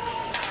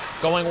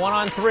 Going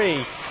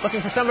 1-on-3, looking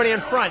for somebody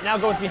in front, now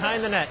goes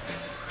behind the net.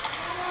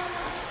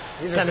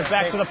 Send it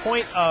back to the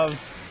point of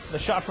the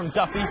shot from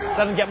Duffy,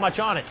 doesn't get much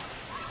on it.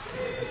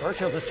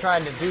 Burchell just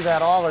tried to do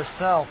that all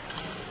herself.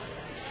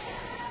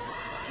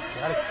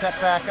 Got it set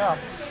back up.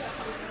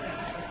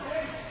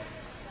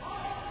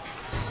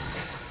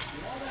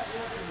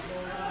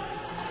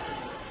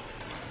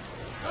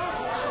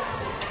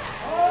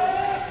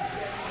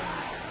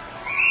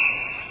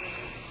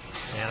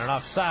 And an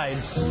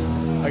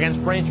offsides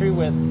against Braintree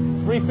with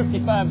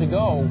 3:55 to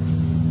go.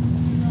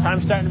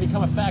 Time's starting to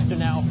become a factor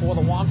now for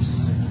the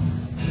Womps.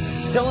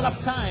 Still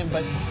enough time,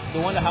 but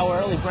you wonder how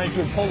early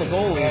Braintree would pull the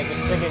goal. Yeah,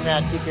 just thinking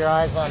that. Keep your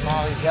eyes on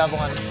Molly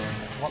Devlin.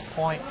 What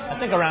point? I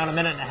think around a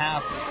minute and a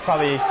half,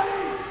 probably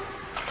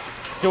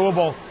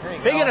doable.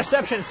 Big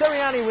interception.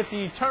 Sirianni with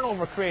the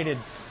turnover created.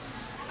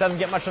 Doesn't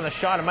get much on the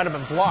shot. It might have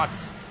been blocked.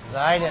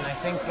 Zaiden, I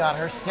think, got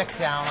her stick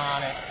down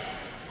on it.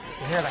 You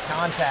can hear the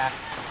contact.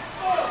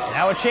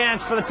 Now a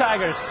chance for the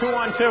Tigers.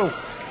 2-on-2.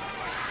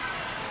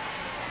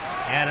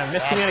 And a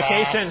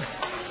miscommunication.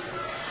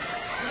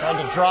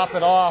 Tried to drop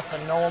it off,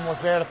 and no one was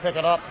there to pick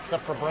it up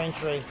except for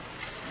Braintree.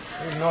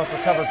 North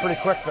recovered pretty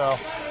quick, though.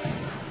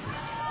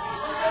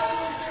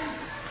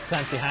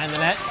 Sent behind the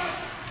net.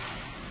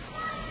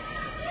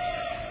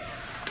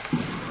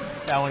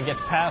 That one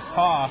gets past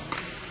Haw.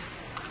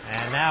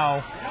 And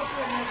now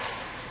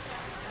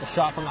The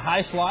shot from the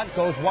high slot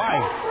goes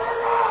wide.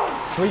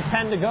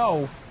 3:10 to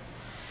go.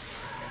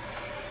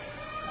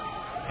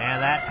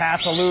 And that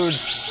pass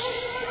eludes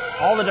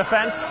all the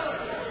defense,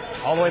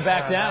 all the way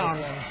back down.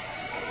 Nice.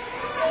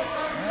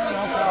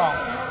 No call.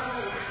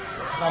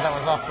 No, that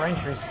was off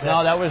Braintree's stick.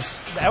 No, that was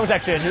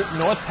actually a Newton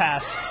North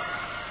pass.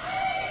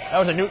 That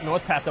was a Newton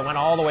North pass that went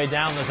all the way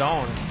down the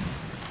zone.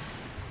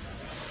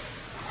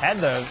 Had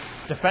the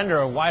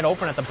defender wide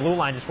open at the blue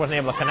line, just wasn't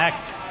able to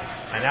connect.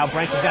 And now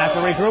Braintree's going to have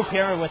to regroup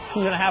here with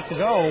 2.5 to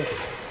go.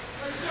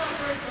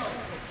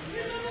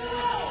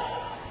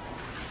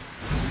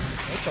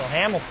 Rachel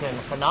Hamilton,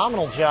 a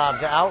phenomenal job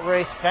to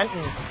outrace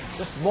Fenton.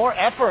 Just more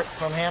effort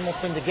from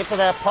Hamilton to get to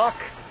that puck.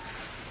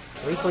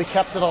 Briefly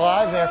kept it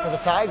alive there for the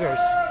Tigers.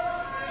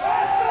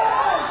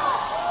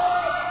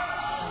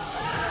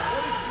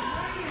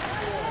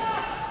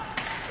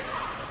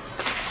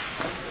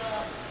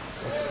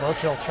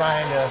 Burchill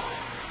trying to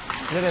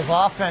get his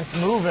offense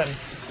moving.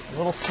 A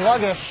little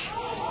sluggish.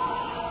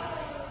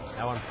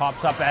 That one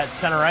pops up at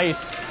center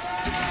ice.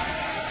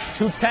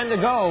 2:10 to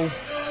go.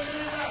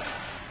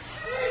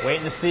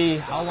 Waiting to see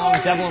how long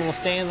Devlin will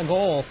stay in the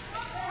goal.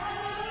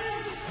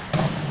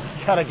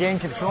 Got to gain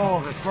control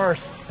of it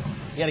first.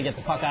 You got to get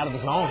the puck out of the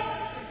zone.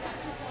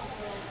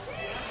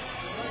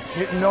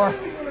 Newton North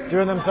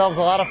doing themselves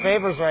a lot of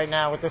favors right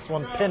now with this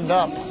one pinned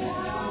up.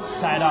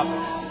 Tied up.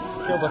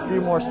 Killed a few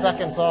more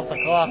seconds off the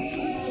clock.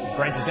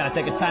 Braintree's going to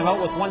take a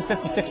timeout with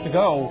 1:56 to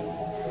go.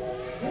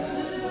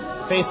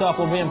 Face-off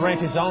will be in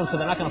Braintree's zone, so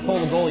they're not going to pull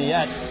the goalie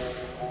yet.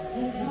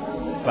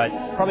 But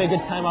probably a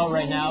good timeout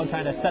right now,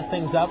 trying to set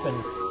things up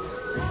and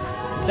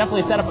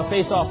definitely set up a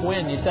face-off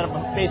win. You set up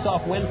a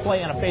face-off win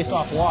play and a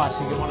face-off loss.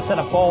 You want to set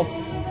up both,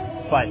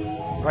 but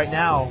right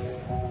now,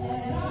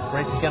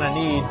 Braintree's going to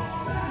need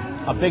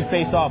a big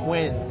face-off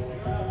win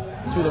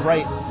to the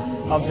right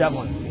of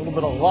Devlin. A little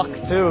bit of luck,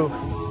 too.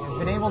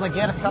 Been able to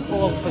get a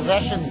couple of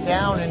possessions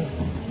down and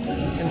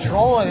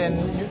control it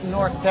in Newton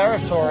North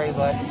territory,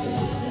 but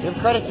give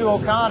credit to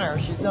O'Connor.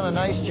 She's done a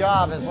nice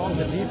job, as well as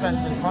the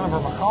defense in front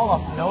of her.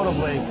 McAuliffe,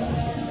 notably,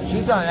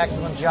 she's done an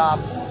excellent job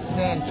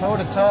staying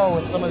toe-to-toe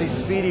with some of these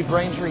speedy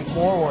Braintree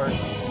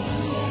forwards.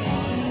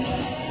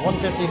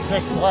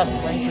 1:56 left.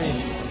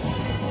 Braintree's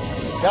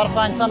got to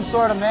find some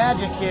sort of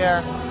magic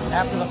here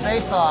after the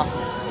face-off.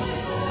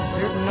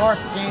 Newton North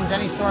gains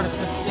any sort of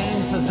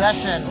sustained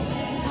possession.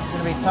 It's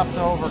going to be tough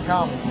to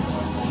overcome.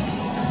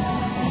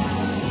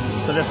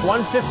 So just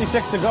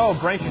 1:56 to go.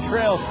 Braintree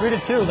trails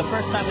 3-2. The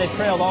first time they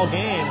trailed all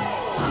game.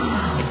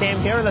 It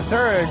came here in the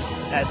third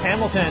as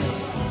Hamilton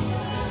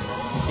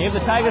gave the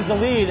Tigers the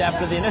lead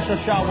after the initial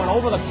shot went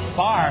over the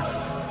bar.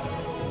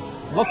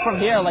 Looked from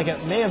here like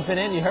it may have been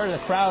in. You heard the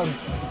crowd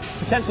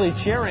potentially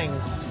cheering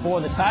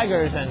for the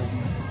Tigers, and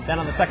then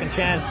on the second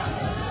chance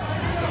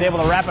was able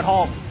to wrap it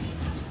home.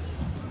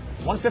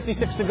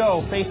 1:56 to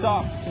go. Face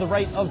off to the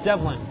right of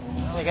Devlin.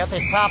 Well, they got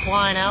their top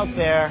line out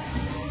there.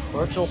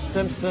 Burchill,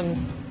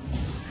 Stimpson,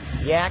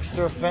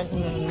 Yaxter,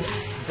 Fenton, and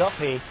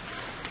Duffy.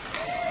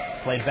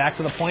 Played back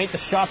to the point. The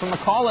shot from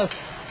McAuliffe,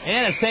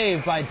 and a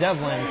save by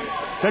Devlin.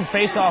 Good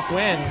face-off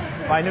win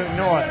by Newton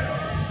North.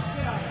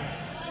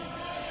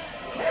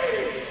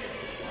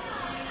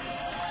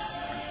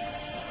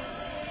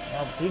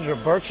 Well,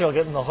 Deidre Burchill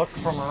getting the hook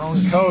from her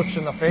own coach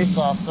in the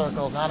face-off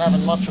circle, not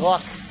having much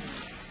luck.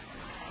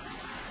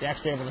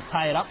 Yaxter able to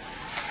tie it up,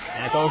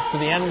 and it goes to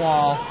the end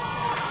wall.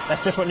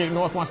 That's just what Newton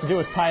North wants to do,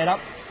 is tie it up,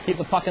 keep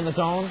the puck in the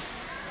zone,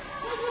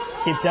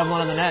 keep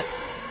Devlin in the net.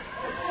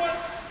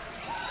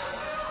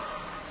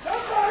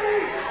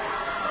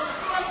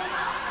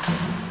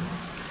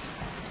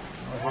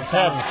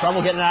 Having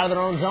trouble getting out of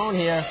their own zone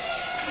here.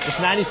 Just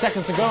 90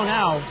 seconds to go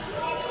now.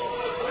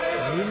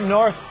 Newton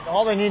North,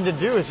 all they need to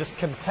do is just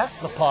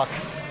contest the puck.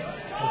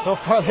 And so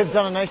far they've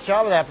done a nice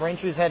job of that.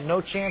 Braintree's had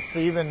no chance to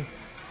even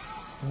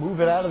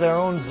move it out of their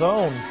own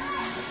zone.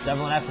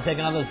 Devlin has to take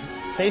another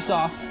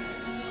face-off.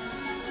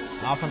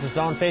 An offensive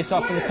zone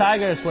face-off for the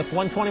Tigers with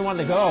 1:21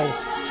 to go.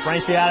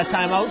 Braintree out of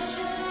timeouts.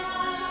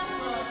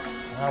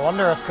 I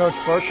wonder if Coach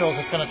Burchill is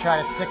just going to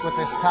try to stick with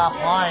this top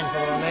line for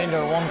the remainder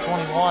of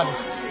 121.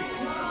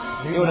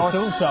 You would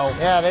assume so.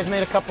 Yeah, they've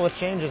made a couple of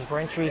changes.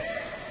 Braintree's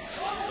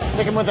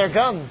sticking with their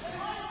guns.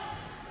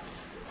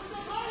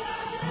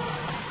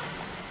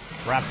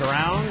 Wrapped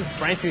around.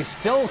 Braintree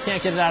still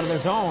can't get it out of their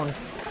zone.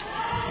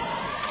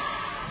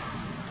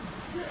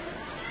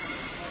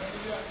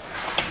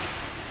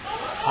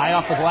 High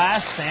off the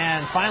glass,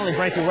 and finally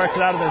Braintree works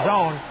it out of their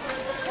zone.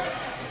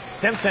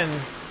 Stimpson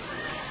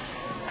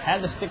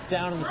had the stick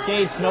down in the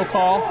skates, no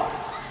call.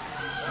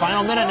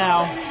 Final minute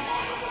now.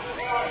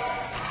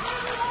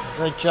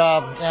 Great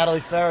job,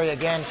 Natalie Ferry.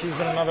 Again, she's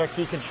been another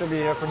key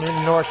contributor for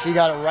Newton North. She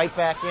got it right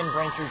back in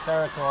Braintree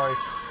territory.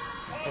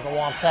 I think the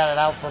Womps had it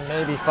out for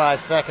maybe 5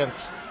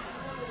 seconds.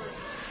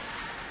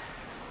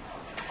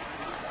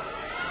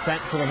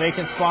 Sent to the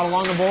vacant spot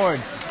along the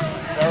boards.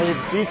 Ferry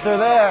beats her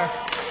there.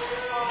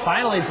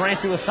 Finally,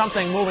 Braintree with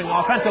something moving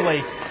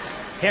offensively.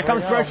 Here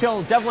comes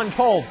Burchill. Devlin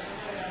pulled.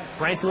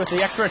 Braintree with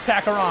the extra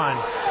attacker on.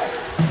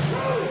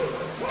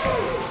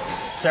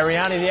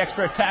 Seriani, the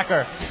extra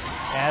attacker,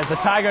 as the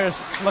Tigers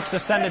look to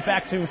send it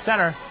back to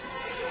center.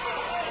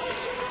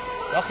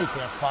 Duffy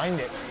can't find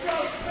it.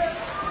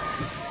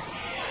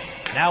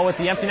 Now with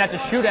the empty net to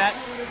shoot at,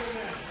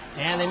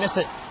 and they miss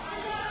it.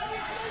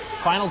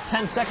 Final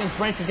 10 seconds,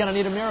 Braintree's going to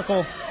need a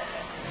miracle.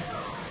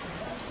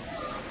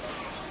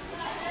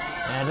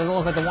 And it doesn't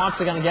look like the Womps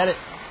are going to get it,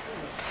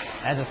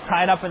 as it's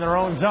tied up in their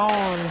own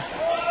zone.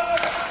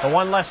 The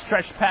one less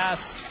stretch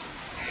pass.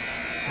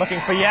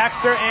 Looking for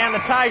Yaxter, and the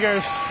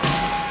Tigers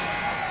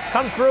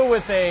come through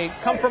with a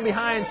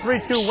come-from-behind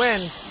 3-2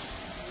 win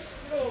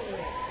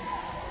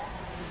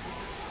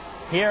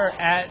here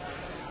at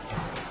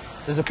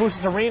the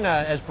Zapusas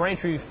Arena as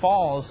Braintree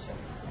falls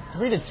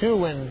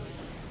 3-2 in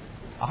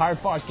a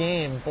hard-fought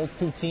game.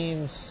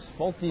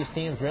 Both these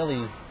teams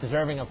really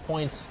deserving of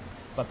points,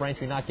 but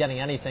Braintree not getting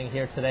anything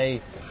here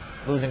today,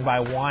 losing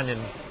by 1.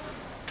 And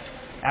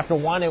after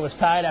 1, it was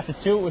tied. After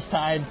 2, it was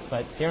tied.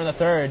 But here in the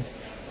third,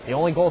 the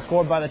only goal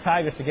scored by the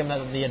Tigers to give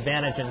them the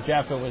advantage. And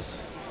Jeff, it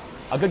was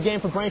a good game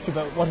for Braintree,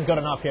 but it wasn't good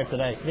enough here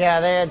today. Yeah,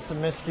 they had some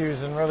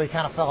miscues and really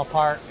kind of fell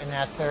apart in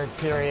that third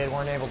period.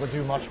 Weren't able to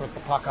do much with the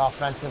puck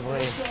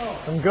offensively.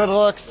 Some good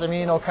looks. I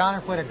mean,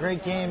 O'Connor played a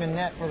great game in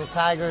net for the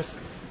Tigers.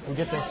 We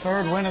get their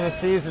third win of the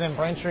season, and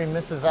Braintree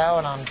misses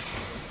out on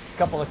a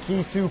couple of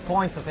key 2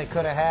 points that they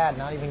could have had,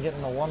 not even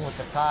getting the one with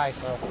the tie.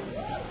 So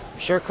I'm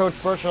sure Coach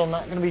Burchell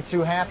not going to be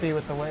too happy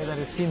with the way that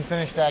his team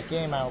finished that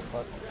game out.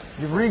 But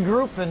you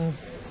regroup and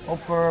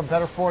hope for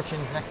better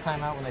fortunes next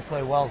time out when they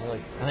play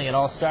Wellesley. I think it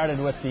all started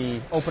with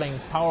the opening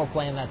power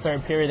play in that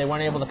third period. They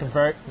weren't able to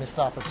convert. Missed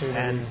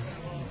opportunities.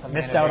 And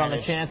missed out on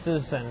the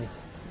chances. And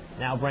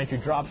now Braintree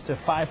drops to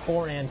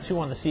 5-4-2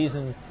 on the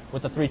season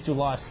with the 3-2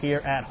 loss here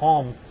at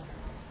home.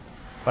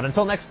 But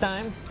until next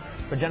time,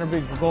 for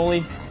Genevieve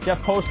Gregoli,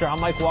 Jeff Poster, I'm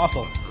Mike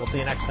Wassel. We'll see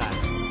you next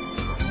time.